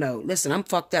and let them know, listen, I'm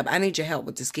fucked up. I need your help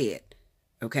with this kid.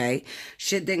 Okay.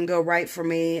 Shit didn't go right for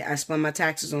me. I spent my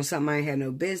taxes on something I had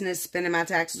no business spending my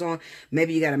taxes on.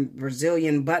 Maybe you got a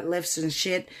Brazilian butt lifts and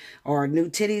shit, or new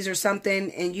titties or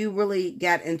something, and you really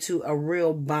got into a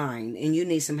real bind and you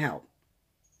need some help.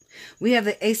 We have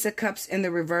the Ace of Cups in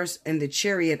the reverse and the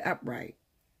Chariot upright.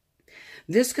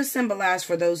 This could symbolize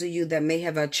for those of you that may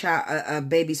have a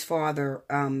baby's father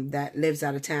that lives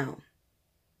out of town.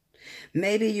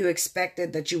 Maybe you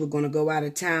expected that you were going to go out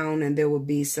of town and there would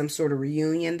be some sort of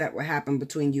reunion that would happen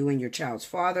between you and your child's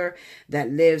father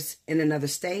that lives in another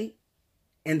state,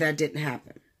 and that didn't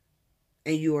happen.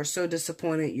 And you are so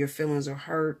disappointed, your feelings are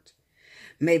hurt.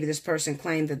 Maybe this person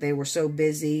claimed that they were so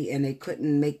busy and they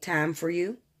couldn't make time for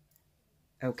you.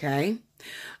 Okay?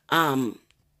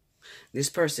 This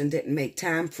person didn't make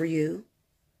time for you.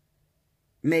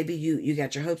 Maybe you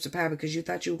got your hopes up high because you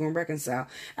thought you were going to reconcile.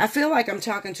 I feel like I'm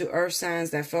talking to earth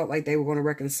signs that felt like they were going to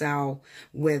reconcile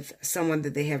with someone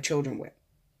that they have children with.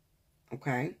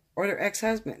 Okay? Or their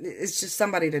ex-husband. It's just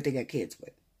somebody that they got kids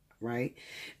with. Right?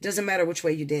 Doesn't matter which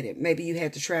way you did it. Maybe you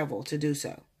had to travel to do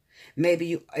so. Maybe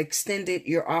you extended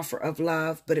your offer of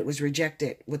love, but it was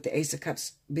rejected with the Ace of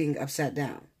Cups being upside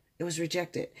down. It was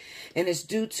rejected. And it's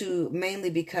due to mainly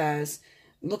because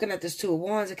looking at this Two of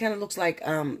Wands, it kind of looks like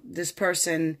this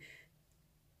person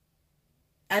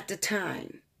at the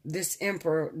time, this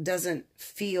Emperor doesn't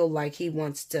feel like he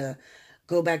wants to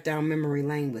go back down memory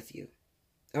lane with you.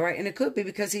 All right. And it could be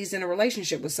because he's in a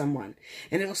relationship with someone.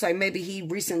 And it looks like maybe he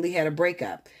recently had a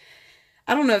breakup.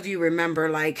 I don't know if you remember,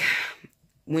 like,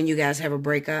 when you guys have a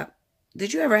breakup.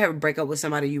 Did you ever have a breakup with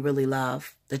somebody you really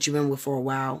love that you've been with for a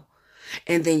while?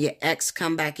 And then your ex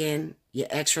come back in, your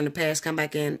ex from the past come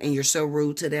back in, and you're so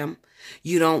rude to them.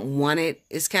 You don't want it.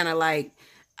 It's kind of like,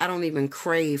 I don't even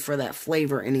crave for that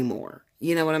flavor anymore.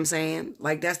 You know what I'm saying?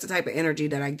 Like, that's the type of energy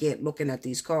that I get looking at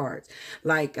these cards.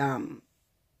 Like,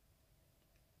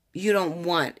 you don't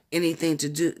want anything to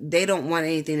do, they don't want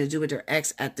anything to do with their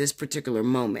ex at this particular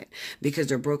moment because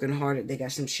they're brokenhearted. They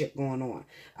got some shit going on.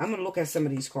 I'm going to look at some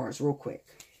of these cards real quick.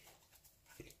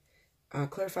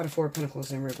 Clarify the Four of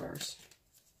Pentacles in reverse.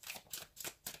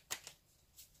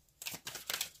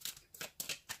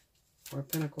 Four of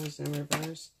Pentacles in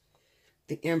reverse.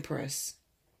 The Empress.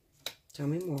 Tell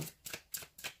me more.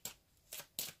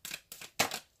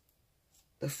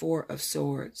 The Four of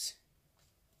Swords.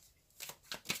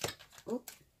 Oh.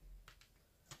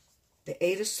 The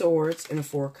Eight of Swords and the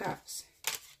Four of Cups.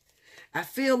 I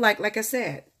feel like I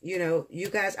said, you know, you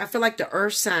guys, I feel like the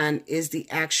earth sign is the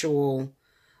actual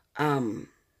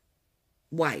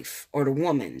wife or the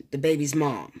woman, the baby's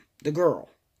mom, the girl.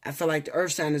 I feel like the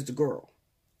earth sign is the girl.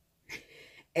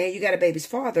 And you got a baby's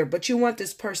father, but you want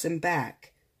this person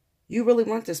back. You really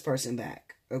want this person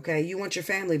back. Okay, you want your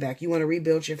family back. You want to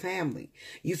rebuild your family.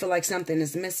 You feel like something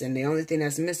is missing. The only thing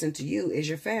that's missing to you is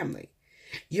your family.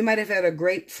 You might have had a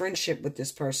great friendship with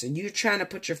this person. You're trying to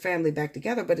put your family back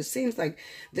together, but it seems like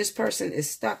this person is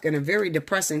stuck in a very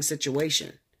depressing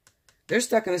situation. They're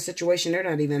stuck in a situation they're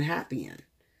not even happy in.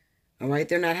 All right,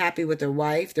 they're not happy with their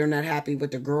wife. They're not happy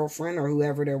with their girlfriend or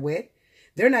whoever they're with.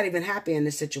 They're not even happy in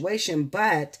this situation,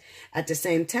 but at the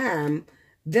same time,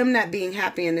 them not being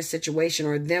happy in this situation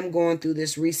or them going through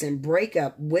this recent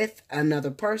breakup with another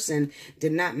person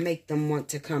did not make them want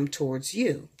to come towards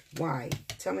you. Why?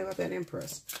 Tell me about that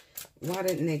Empress. Why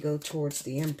didn't they go towards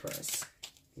the Empress?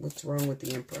 What's wrong with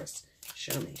the Empress?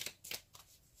 Show me.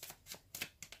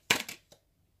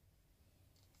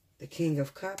 The King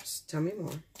of Cups. Tell me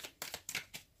more.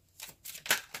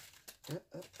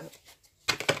 Up.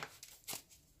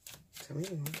 Tell me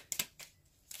more.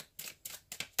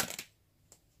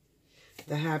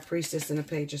 The High Priestess and the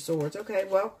Page of Swords. Okay,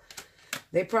 well,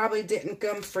 they probably didn't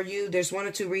come for you. There's one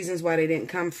or two reasons why they didn't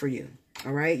come for you.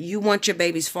 All right? You want your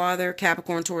baby's father,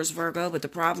 Capricorn, Taurus, Virgo, but the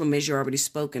problem is you're already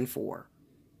spoken for.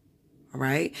 All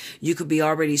right? You could be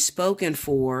already spoken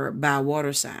for by a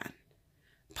water sign,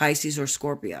 Pisces or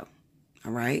Scorpio.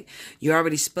 All right? You're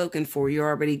already spoken for. You're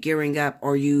already gearing up.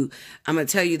 Or I'm going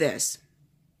to tell you this.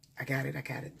 I got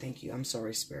it. Thank you. I'm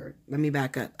sorry, Spirit. Let me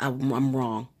back up. I'm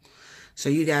wrong. So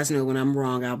you guys know when I'm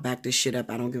wrong, I'll back this shit up.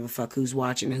 I don't give a fuck who's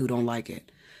watching and who don't like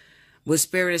it. What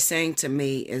Spirit is saying to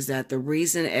me is that the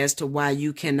reason as to why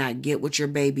you cannot get with your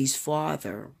baby's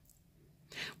father,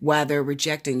 why they're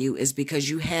rejecting you, is because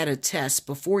you had a test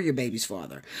before your baby's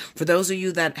father. For those of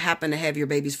you that happen to have your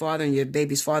baby's father and your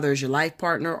baby's father is your life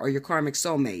partner or your karmic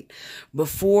soulmate,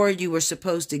 before you were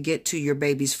supposed to get to your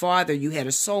baby's father, you had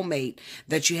a soulmate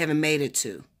that you haven't made it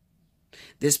to.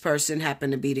 This person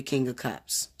happened to be the King of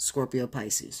Cups, Scorpio,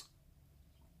 Pisces.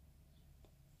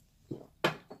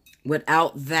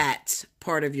 Without that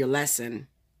part of your lesson,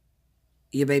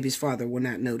 your baby's father will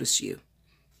not notice you.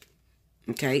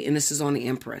 Okay, and this is on the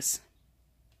Empress.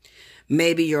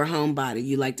 Maybe you're a homebody.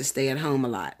 You like to stay at home a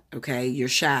lot. Okay, you're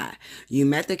shy. You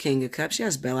met the King of Cups.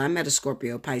 Yes, Bella, I met a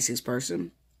Scorpio, Pisces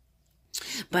person.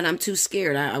 But I'm too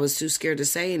scared. I was too scared to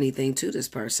say anything to this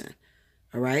person.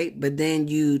 All right, but then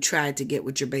you tried to get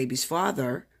with your baby's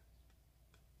father.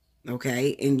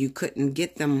 okay? And you couldn't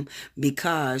get them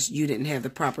because you didn't have the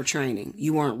proper training.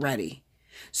 You weren't ready.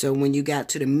 So when you got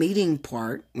to the meeting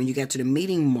part, when you got to the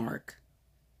meeting mark,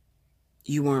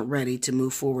 you weren't ready to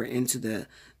move forward into the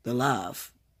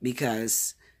love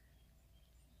because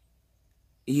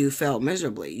you felt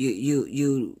miserably.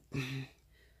 You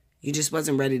just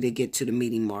wasn't ready to get to the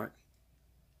meeting mark.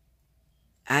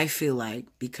 I feel like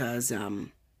because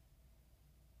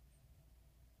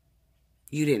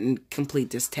you didn't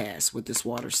complete this task with this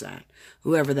water sign,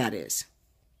 whoever that is.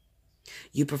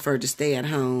 You preferred to stay at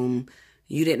home.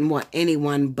 You didn't want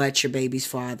anyone but your baby's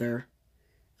father.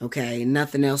 Okay,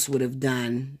 nothing else would have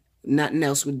done. Nothing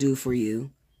else would do for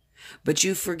you. But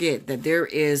you forget that there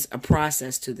is a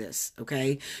process to this,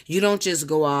 okay? You don't just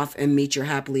go off and meet your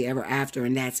happily ever after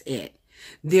and that's it.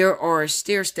 There are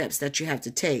stair steps that you have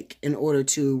to take in order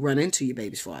to run into your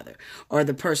baby's father or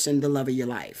the person, the love of your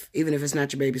life, even if it's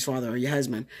not your baby's father or your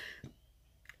husband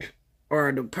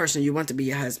or the person you want to be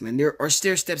your husband. There are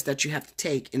stair steps that you have to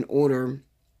take in order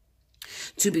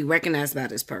to be recognized by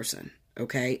this person.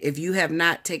 Okay, if you have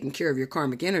not taken care of your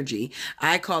karmic energy,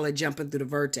 I call it jumping through the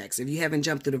vertex. If you haven't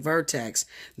jumped through the vertex,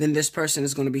 then this person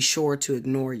is going to be sure to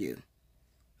ignore you.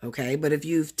 Okay, but if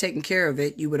you've taken care of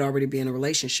it, you would already be in a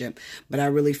relationship. But I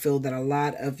really feel that a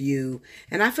lot of you,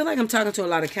 and I feel like I'm talking to a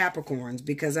lot of Capricorns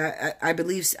because I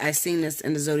believe I've seen this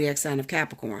in the zodiac sign of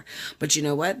Capricorn. But you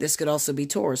know what? This could also be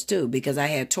Taurus too, because I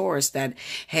had Taurus that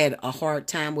had a hard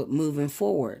time with moving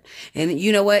forward. And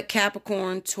you know what?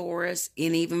 Capricorn, Taurus,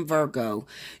 and even Virgo,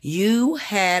 you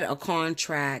had a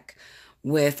contract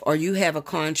with, or you have a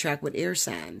contract with air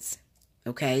signs.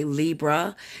 Okay,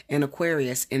 Libra and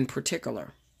Aquarius in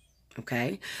particular.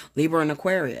 Okay, Libra and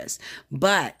Aquarius.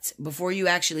 But before you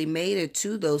actually made it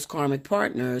to those karmic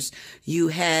partners, you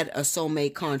had a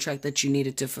soulmate contract that you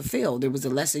needed to fulfill. There was a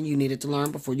lesson you needed to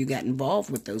learn before you got involved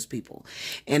with those people.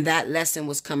 And that lesson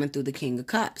was coming through the King of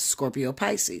Cups, Scorpio,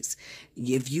 Pisces.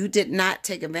 If you did not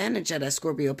take advantage of that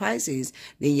Scorpio, Pisces,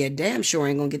 then you damn sure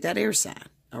ain't going to get that air sign.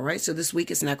 All right, so this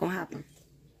week it's not going to happen.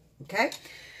 Okay,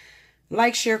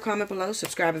 like, share, comment below,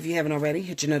 subscribe if you haven't already,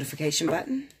 hit your notification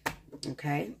button.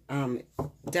 Okay,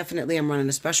 definitely I'm running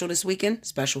a special this weekend,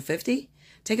 special 50.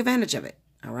 Take advantage of it,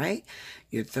 all right?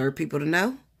 You're the third people to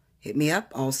know. Hit me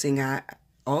up,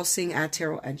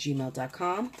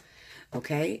 allseeingeyetarot@gmail.com,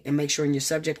 okay? And make sure in your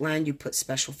subject line you put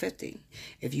special 50.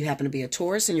 If you happen to be a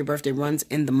Taurus and your birthday runs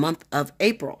in the month of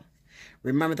April,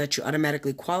 remember that you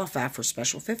automatically qualify for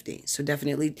special 50. So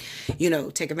definitely,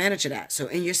 take advantage of that. So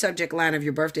in your subject line, if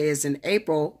your birthday is in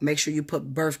April, make sure you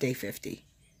put birthday 50.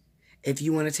 If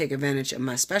you want to take advantage of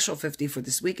my special 50 for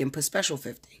this weekend, put special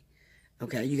 50.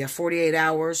 Okay, you got 48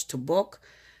 hours to book.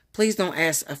 Please don't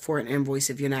ask for an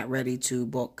invoice if you're not ready to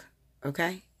book.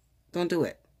 Okay? Don't do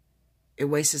it. It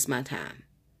wastes my time.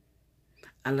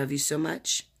 I love you so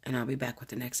much, and I'll be back with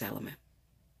the next element.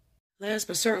 Last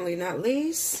but certainly not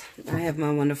least, I have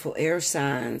my wonderful air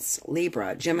signs,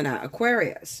 Libra, Gemini,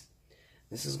 Aquarius.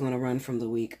 This is going to run from the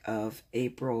week of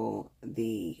April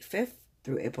the 5th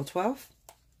through April 12th.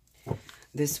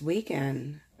 This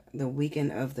weekend, the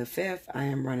weekend of the 5th, I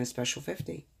am running special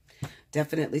 50.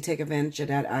 Definitely take advantage of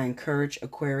that. I encourage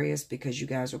Aquarius because you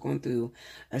guys are going through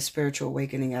a spiritual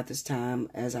awakening at this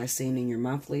time, as I've seen in your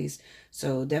monthlies.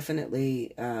 So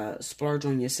definitely splurge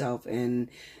on yourself and,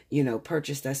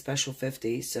 purchase that special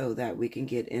 50 so that we can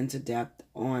get into depth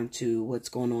onto what's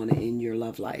going on in your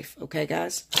love life. Okay,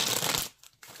 guys?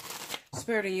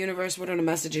 Spirit and universe, what are the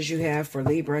messages you have for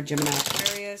Libra, Gemini,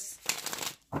 Aquarius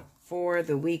for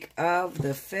the week of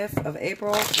the 5th of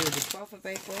April through the 12th of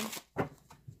April?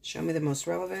 Show me the most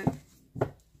relevant.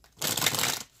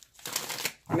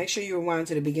 Make sure you rewind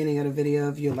to the beginning of the video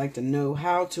if you'd like to know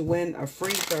how to win a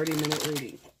free 30-minute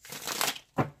reading.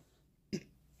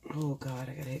 Oh, God,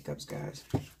 I got hiccups, guys.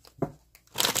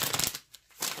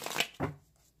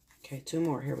 Okay, 2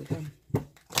 more. Here we go.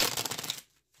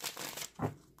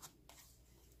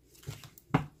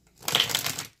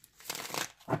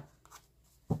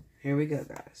 Here we go,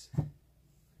 guys.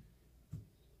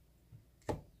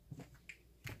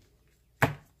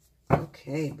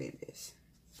 Okay, babies.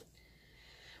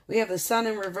 We have the Sun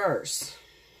in reverse.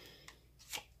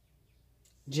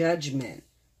 Judgment.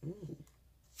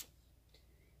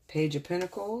 Page of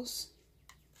Pentacles.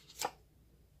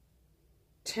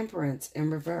 Temperance in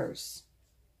reverse.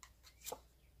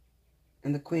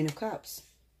 And the Queen of Cups.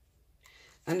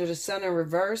 Under the Sun in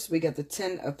reverse, we got the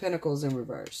 10 of Pentacles in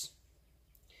reverse.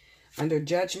 Under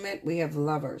Judgment, we have the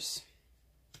Lovers.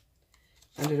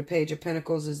 Under the Page of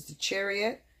Pentacles is the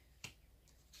Chariot.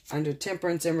 Under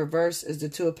Temperance in reverse is the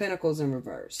 2 of Pentacles in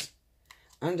reverse.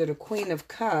 Under the Queen of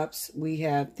Cups, we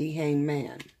have the Hanged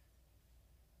Man.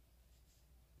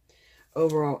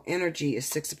 overall energy is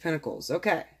Six of Pentacles.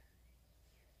 Okay.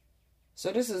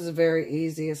 So this is very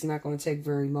easy. It's not going to take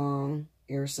very long,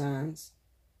 air signs.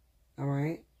 All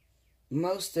right.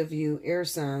 Most of you air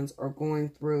signs are going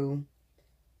through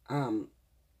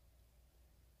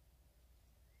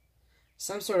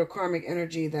some sort of karmic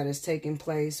energy that is taking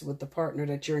place with the partner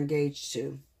that you're engaged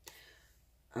to.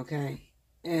 Okay.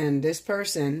 And this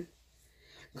person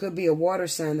could be a water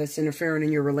sign that's interfering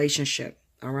in your relationship.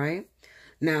 All right.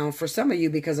 Now, for some of you,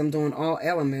 because I'm doing all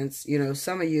elements, you know,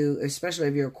 some of you, especially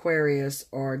if you're Aquarius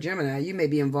or Gemini, you may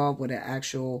be involved with an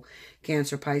actual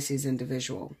Cancer, Pisces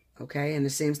individual. Okay. And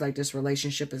it seems like this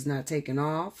relationship is not taking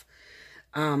off.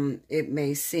 It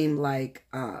may seem like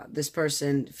this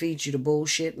person feeds you the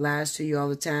bullshit, lies to you all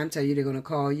the time, tell you they're going to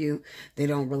call you. They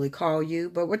don't really call you.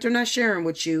 But what they're not sharing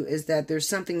with you is that there's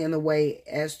something in the way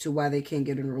as to why they can't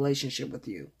get in a relationship with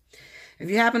you. If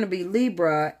you happen to be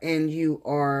Libra and you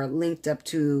are linked up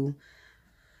to,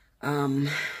 I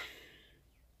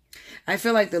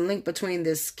feel like the link between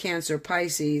this Cancer,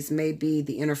 Pisces may be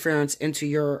the interference into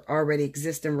your already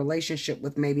existing relationship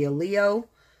with maybe a Leo,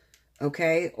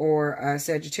 okay, or a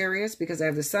Sagittarius, because I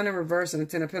have the Sun in reverse and the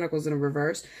Ten of Pentacles in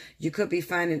reverse. You could be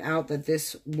finding out that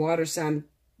this water sign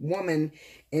woman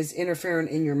is interfering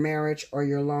in your marriage or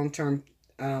your long-term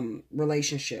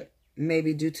relationship.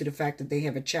 Maybe due to the fact that they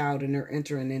have a child and they're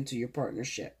entering into your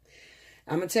partnership.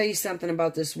 I'm going to tell you something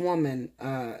about this woman,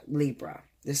 Libra.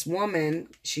 This woman,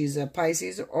 she's a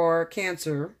Pisces or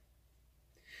Cancer.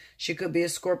 She could be a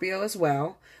Scorpio as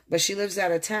well, but she lives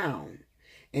out of town.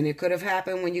 And it could have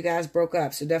happened when you guys broke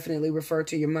up. So definitely refer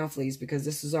to your monthlies because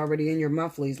this is already in your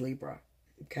monthlies, Libra.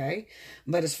 Okay?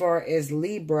 But as far as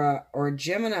Libra or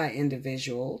Gemini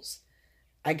individuals,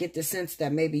 I get the sense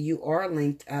that maybe you are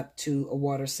linked up to a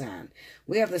water sign.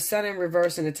 We have the Sun in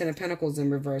reverse and the Ten of Pentacles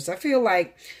in reverse. I feel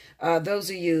like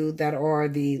those of you that are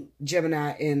the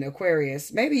Gemini and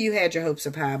Aquarius, maybe you had your hopes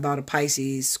up high about a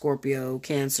Pisces, Scorpio,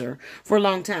 Cancer for a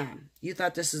long time. You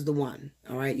thought this is the one,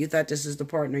 all right? You thought this is the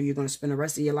partner you're going to spend the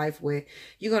rest of your life with.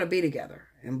 You're going to be together.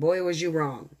 And boy, was you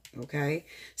wrong, okay?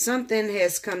 Something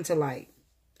has come to light.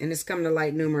 And it's come to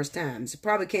light numerous times. It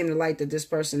probably came to light that this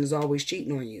person is always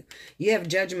cheating on you. You have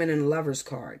Judgment and the Lover's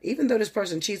card. Even though this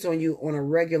person cheats on you on a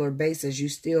regular basis, you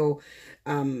still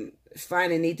find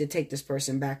a need to take this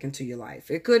person back into your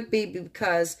life. It could be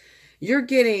because you're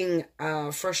getting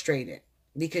frustrated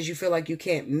because you feel like you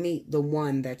can't meet the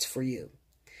one that's for you.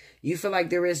 You feel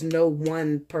like there is no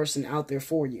one person out there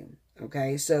for you.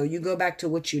 Okay, so you go back to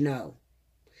what you know.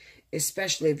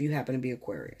 Especially if you happen to be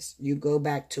Aquarius. You go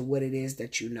back to what it is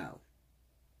that you know.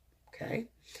 Okay?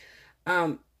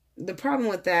 The problem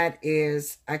with that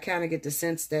is I kind of get the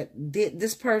sense that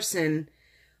this person,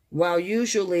 while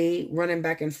usually running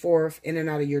back and forth in and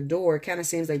out of your door, it kind of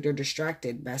seems like they're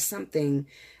distracted by something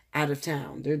out of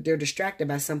town. They're distracted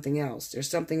by something else. There's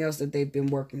something else that they've been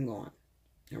working on.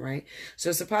 All right. So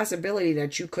it's a possibility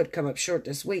that you could come up short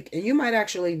this week and you might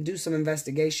actually do some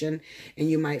investigation and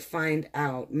you might find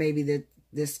out maybe that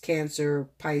this Cancer,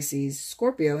 Pisces,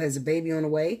 Scorpio has a baby on the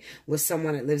way with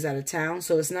someone that lives out of town.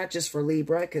 So it's not just for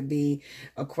Libra. It could be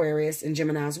Aquarius and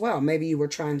Gemini as well. Maybe you were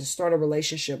trying to start a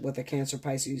relationship with a Cancer,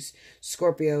 Pisces,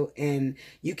 Scorpio, and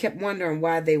you kept wondering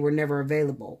why they were never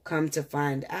available. Come to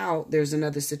find out, there's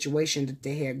another situation that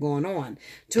they had going on.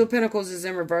 Two of Pentacles is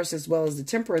in reverse as well as the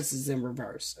Temperance is in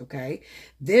reverse, okay?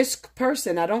 This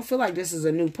person, I don't feel like this is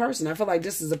a new person. I feel like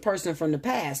this is a person from the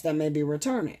past that may be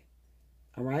returning,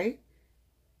 all right?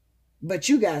 But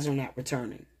you guys are not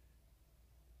returning.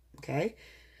 Okay?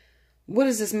 What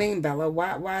does this mean, Bella?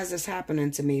 Why is this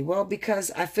happening to me? Well, because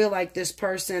I feel like this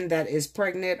person that is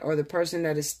pregnant or the person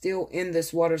that is still in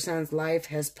this water sign's life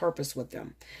has purpose with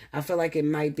them. I feel like it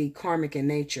might be karmic in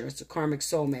nature. It's a karmic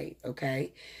soulmate,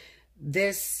 okay?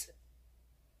 This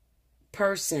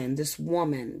person, this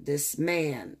woman, this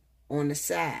man on the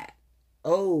side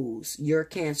owes your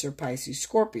Cancer, Pisces,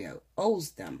 Scorpio,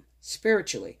 owes them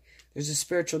spiritually. There's a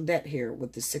spiritual debt here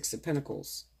with the Six of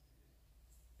Pentacles.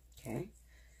 Okay.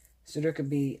 So there could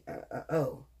be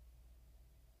oh.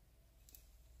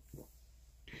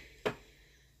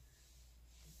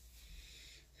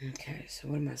 Okay, so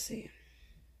what am I seeing?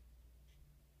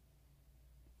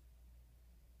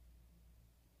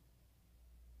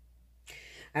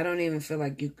 I don't even feel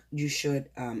like you should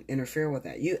interfere with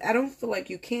that. I don't feel like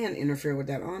you can interfere with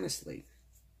that, honestly.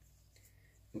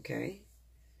 Okay.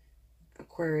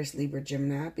 Aquarius, Libra,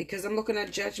 Gemini, because I'm looking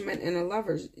at Judgment and the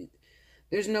Lovers.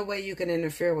 There's no way you can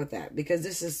interfere with that because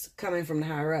this is coming from the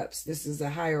higher ups. This is a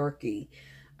hierarchy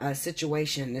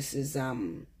situation. This is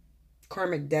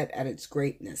karmic debt at its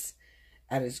greatness,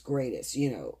 at its greatest.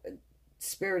 You know,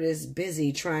 Spirit is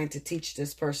busy trying to teach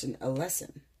this person a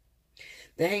lesson.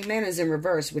 The Hangman is in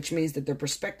reverse, which means that their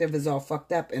perspective is all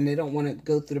fucked up and they don't want to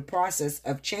go through the process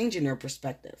of changing their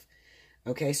perspective.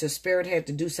 Okay, so Spirit had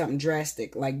to do something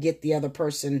drastic, like get the other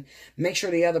person, make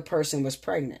sure the other person was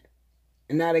pregnant.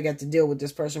 And now they got to deal with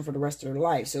this person for the rest of their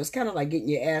life. So it's kind of like getting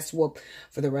your ass whooped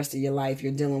for the rest of your life.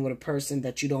 You're dealing with a person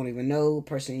that you don't even know, a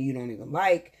person you don't even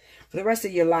like, for the rest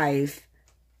of your life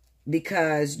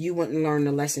because you wouldn't learn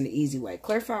the lesson the easy way.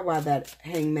 Clarify why that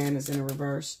Hangman is in a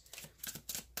reverse.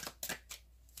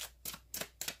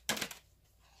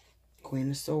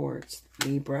 Queen of Swords,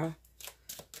 Libra,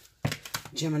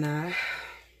 Gemini.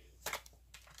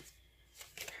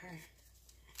 Okay.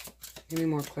 Give me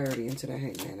more clarity into the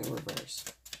Hangman in reverse.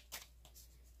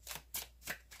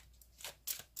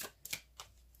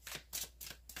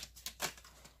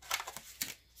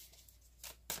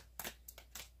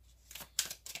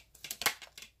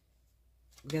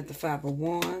 We got the Five of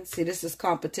Wands. See, this is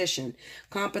competition.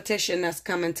 Competition that's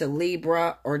coming to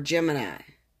Libra or Gemini.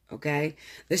 Okay?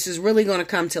 This is really going to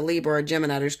come to Libra or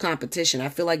Gemini. There's competition. I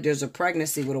feel like there's a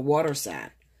pregnancy with a water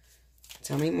sign.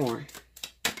 Tell me more.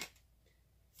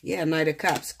 Yeah, Knight of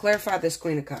Cups. Clarify this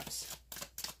Queen of Cups.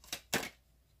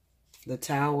 The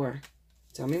Tower.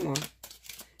 Tell me more.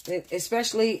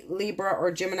 Especially Libra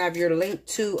or Gemini, if you're linked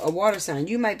to a water sign.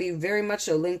 You might be very much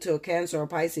so linked to a Cancer or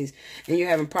Pisces, and you're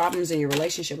having problems in your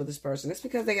relationship with this person. It's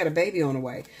because they got a baby on the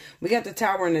way. We got the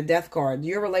Tower and the Death card.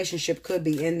 Your relationship could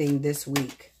be ending this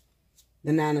week.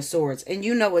 The Nine of Swords. And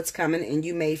you know it's coming, and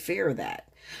you may fear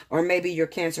that. Or maybe your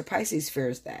Cancer Pisces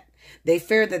fears that. They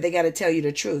fear that they got to tell you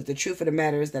the truth. The truth of the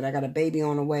matter is that I got a baby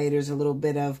on the way. There's a little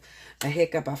bit of a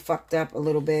hiccup. I fucked up a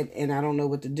little bit, and I don't know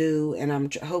what to do. And I'm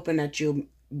hoping that you'll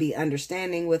be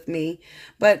understanding with me.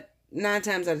 But 9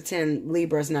 times out of 10,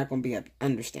 Libra is not going to be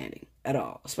understanding at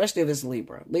all. Especially if it's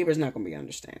Libra. Libra's not going to be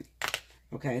understanding.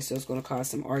 Okay, so it's going to cause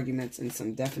some arguments and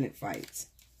some definite fights.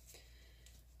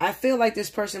 I feel like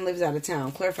this person lives out of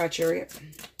town. Clarify, Chariot.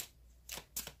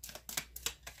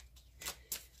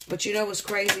 But you know what's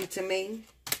crazy to me?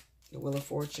 The Wheel of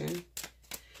Fortune.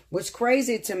 What's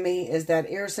crazy to me is that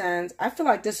air signs, I feel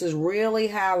like this is really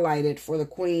highlighted for the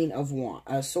Queen of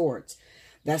Swords.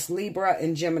 That's Libra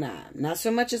and Gemini. Not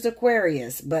so much as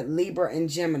Aquarius, but Libra and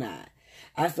Gemini.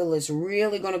 I feel it's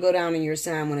really going to go down in your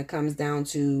sign when it comes down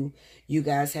to you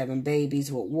guys having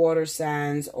babies with water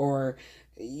signs, or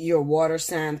your water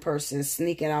sign person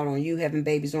sneaking out on you, having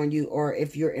babies on you, or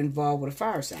if you're involved with a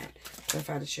fire sign.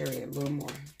 Clarify the Chariot a little more.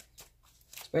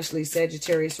 Especially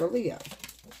Sagittarius or Leo.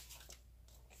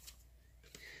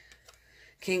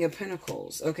 King of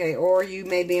Pentacles. Okay, or you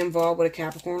may be involved with a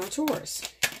Capricorn or Taurus.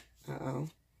 Uh-oh.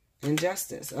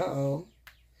 Injustice. Uh-oh.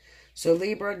 So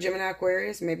Libra, Gemini,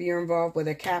 Aquarius, maybe you're involved with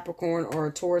a Capricorn or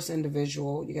a Taurus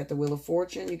individual. You got the Wheel of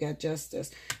Fortune. You got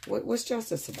Justice. What's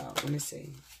Justice about? Let me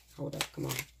see. Hold up. Come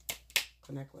on.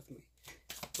 Connect with me.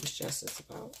 What's Justice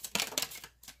about?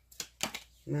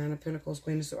 Nine of Pentacles,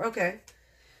 Queen of Swords. Okay.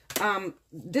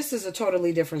 This is a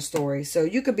totally different story. So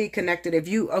you could be connected if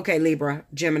you... Okay, Libra,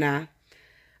 Gemini,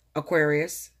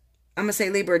 Aquarius. I'm going to say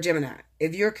Libra or Gemini.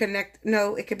 If you're connected...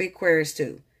 No, it could be Aquarius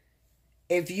too.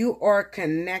 If you are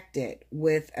connected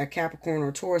with a Capricorn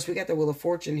or Taurus, we got the Wheel of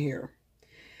Fortune here.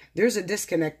 There's a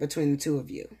disconnect between the two of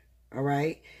you. All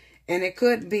right? And it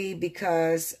could be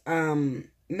because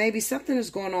maybe something is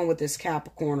going on with this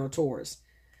Capricorn or Taurus.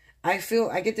 I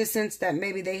get the sense that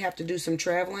maybe they have to do some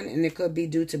traveling, and it could be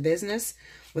due to business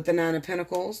with the Nine of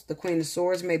Pentacles. The Queen of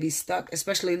Swords may be stuck,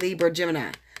 especially Libra,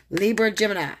 Gemini. Libra,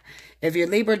 Gemini. If you're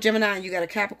Libra, Gemini, and you got a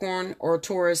Capricorn or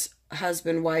Taurus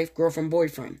husband, wife, girlfriend,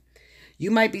 boyfriend,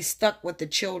 you might be stuck with the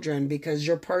children because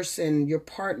your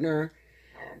partner,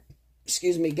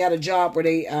 got a job where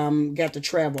they got to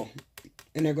travel.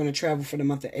 And they're going to travel for the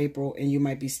month of April, and you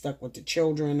might be stuck with the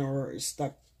children or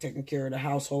stuck taking care of the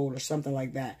household or something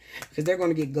like that, because they're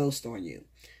going to get ghost on you.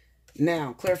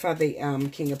 Now, clarify the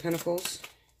King of Pentacles.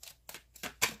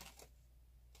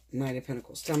 Knight of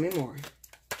Pentacles. Tell me more.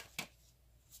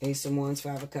 Ace of Wands,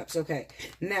 Five of Cups. Okay.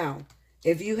 Now,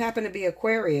 if you happen to be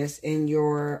Aquarius and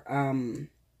your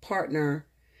partner,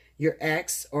 your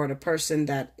ex, or the person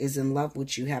that is in love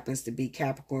with you happens to be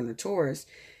Capricorn or Taurus,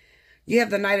 you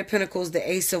have the Knight of Pentacles,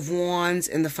 the Ace of Wands,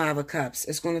 and the Five of Cups.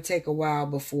 It's going to take a while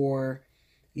before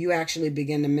you actually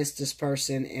begin to miss this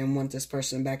person and want this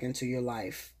person back into your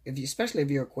life. Especially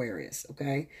if you're Aquarius,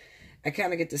 okay? I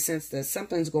kind of get the sense that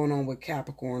something's going on with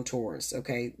Capricorn, Taurus,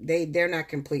 okay? They're not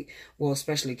complete. Well,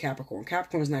 especially Capricorn.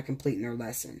 Capricorn's not completing their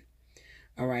lesson.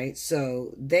 All right.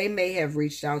 So they may have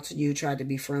reached out to you, tried to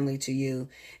be friendly to you,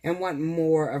 and want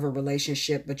more of a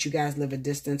relationship, but you guys live a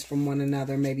distance from one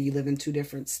another. Maybe you live in 2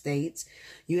 different states.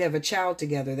 You have a child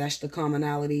together. That's the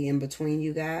commonality in between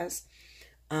you guys.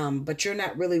 But you're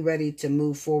not really ready to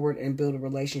move forward and build a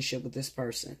relationship with this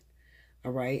person.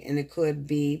 All right. And it could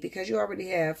be because you already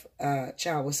have a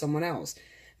child with someone else.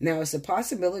 Now, it's a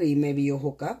possibility maybe you'll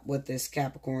hook up with this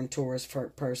Capricorn Taurus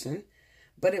person,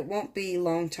 but it won't be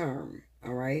long term.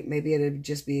 All right. Maybe it'll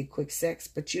just be a quick sex,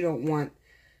 but you don't want,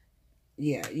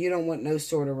 you don't want no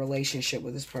sort of relationship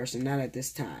with this person. Not at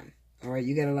this time. All right.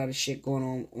 You got a lot of shit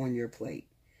going on your plate.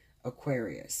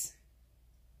 Aquarius.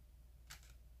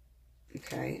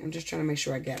 Okay. I'm just trying to make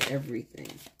sure I got everything.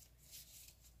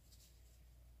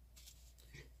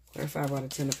 Clarify why the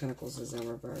 10 of Pentacles is in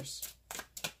reverse.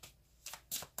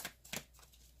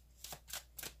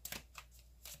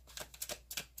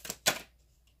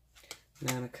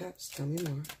 Nine of Cups, tell me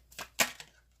more.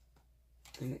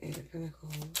 And the 8 of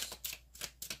Pentacles.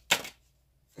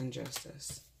 And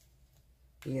Justice.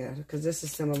 Yeah, because this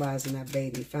is symbolizing that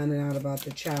baby. Finding out about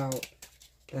the child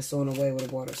that's on the way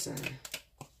with a water sign.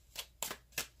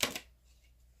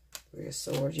 3 of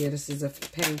Swords. Yeah, this is a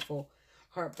painful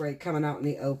heartbreak coming out in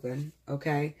the open.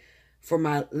 Okay? For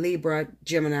my Libra,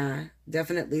 Gemini.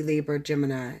 Definitely Libra,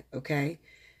 Gemini. Okay?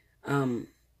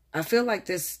 I feel like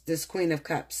this Queen of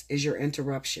Cups is your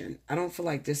interruption. I don't feel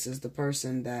like this is the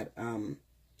person that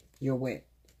you're with.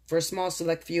 For a small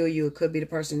select few of you, it could be the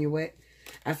person you're with.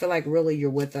 I feel like really you're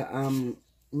with a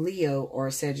Leo or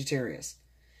a Sagittarius.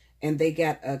 And they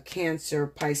got a Cancer,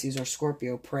 Pisces, or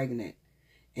Scorpio pregnant.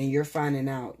 And you're finding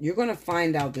out. You're going to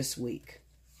find out this week.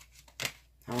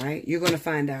 All right? You're going to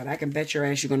find out. I can bet your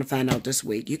ass you're going to find out this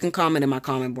week. You can comment in my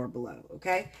comment board below.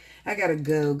 Okay? I got to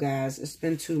go, guys. It's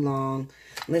been too long.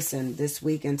 Listen, this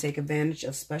week and take advantage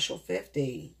of Special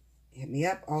 50. Hit me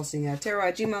up,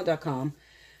 allseeingeyetarot@gmail.com.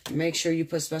 Make sure you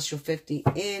put Special 50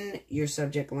 in your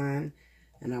subject line,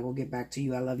 and I will get back to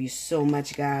you. I love you so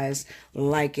much, guys.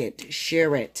 Like it.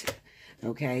 Share it.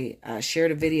 Okay? Share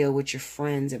the video with your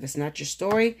friends. If it's not your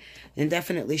story, then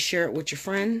definitely share it with your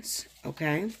friends.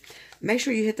 Okay? Make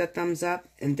sure you hit that thumbs up,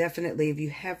 and definitely, if you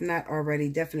have not already,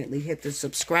 definitely hit the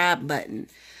subscribe button.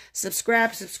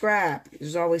 Subscribe.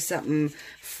 There's always something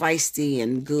feisty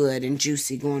and good and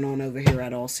juicy going on over here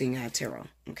at Allseeingeyetarot.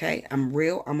 Okay? I'm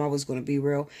real. I'm always going to be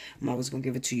real. I'm always going to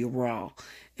give it to you raw.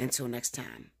 Until next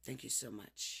time, thank you so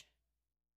much.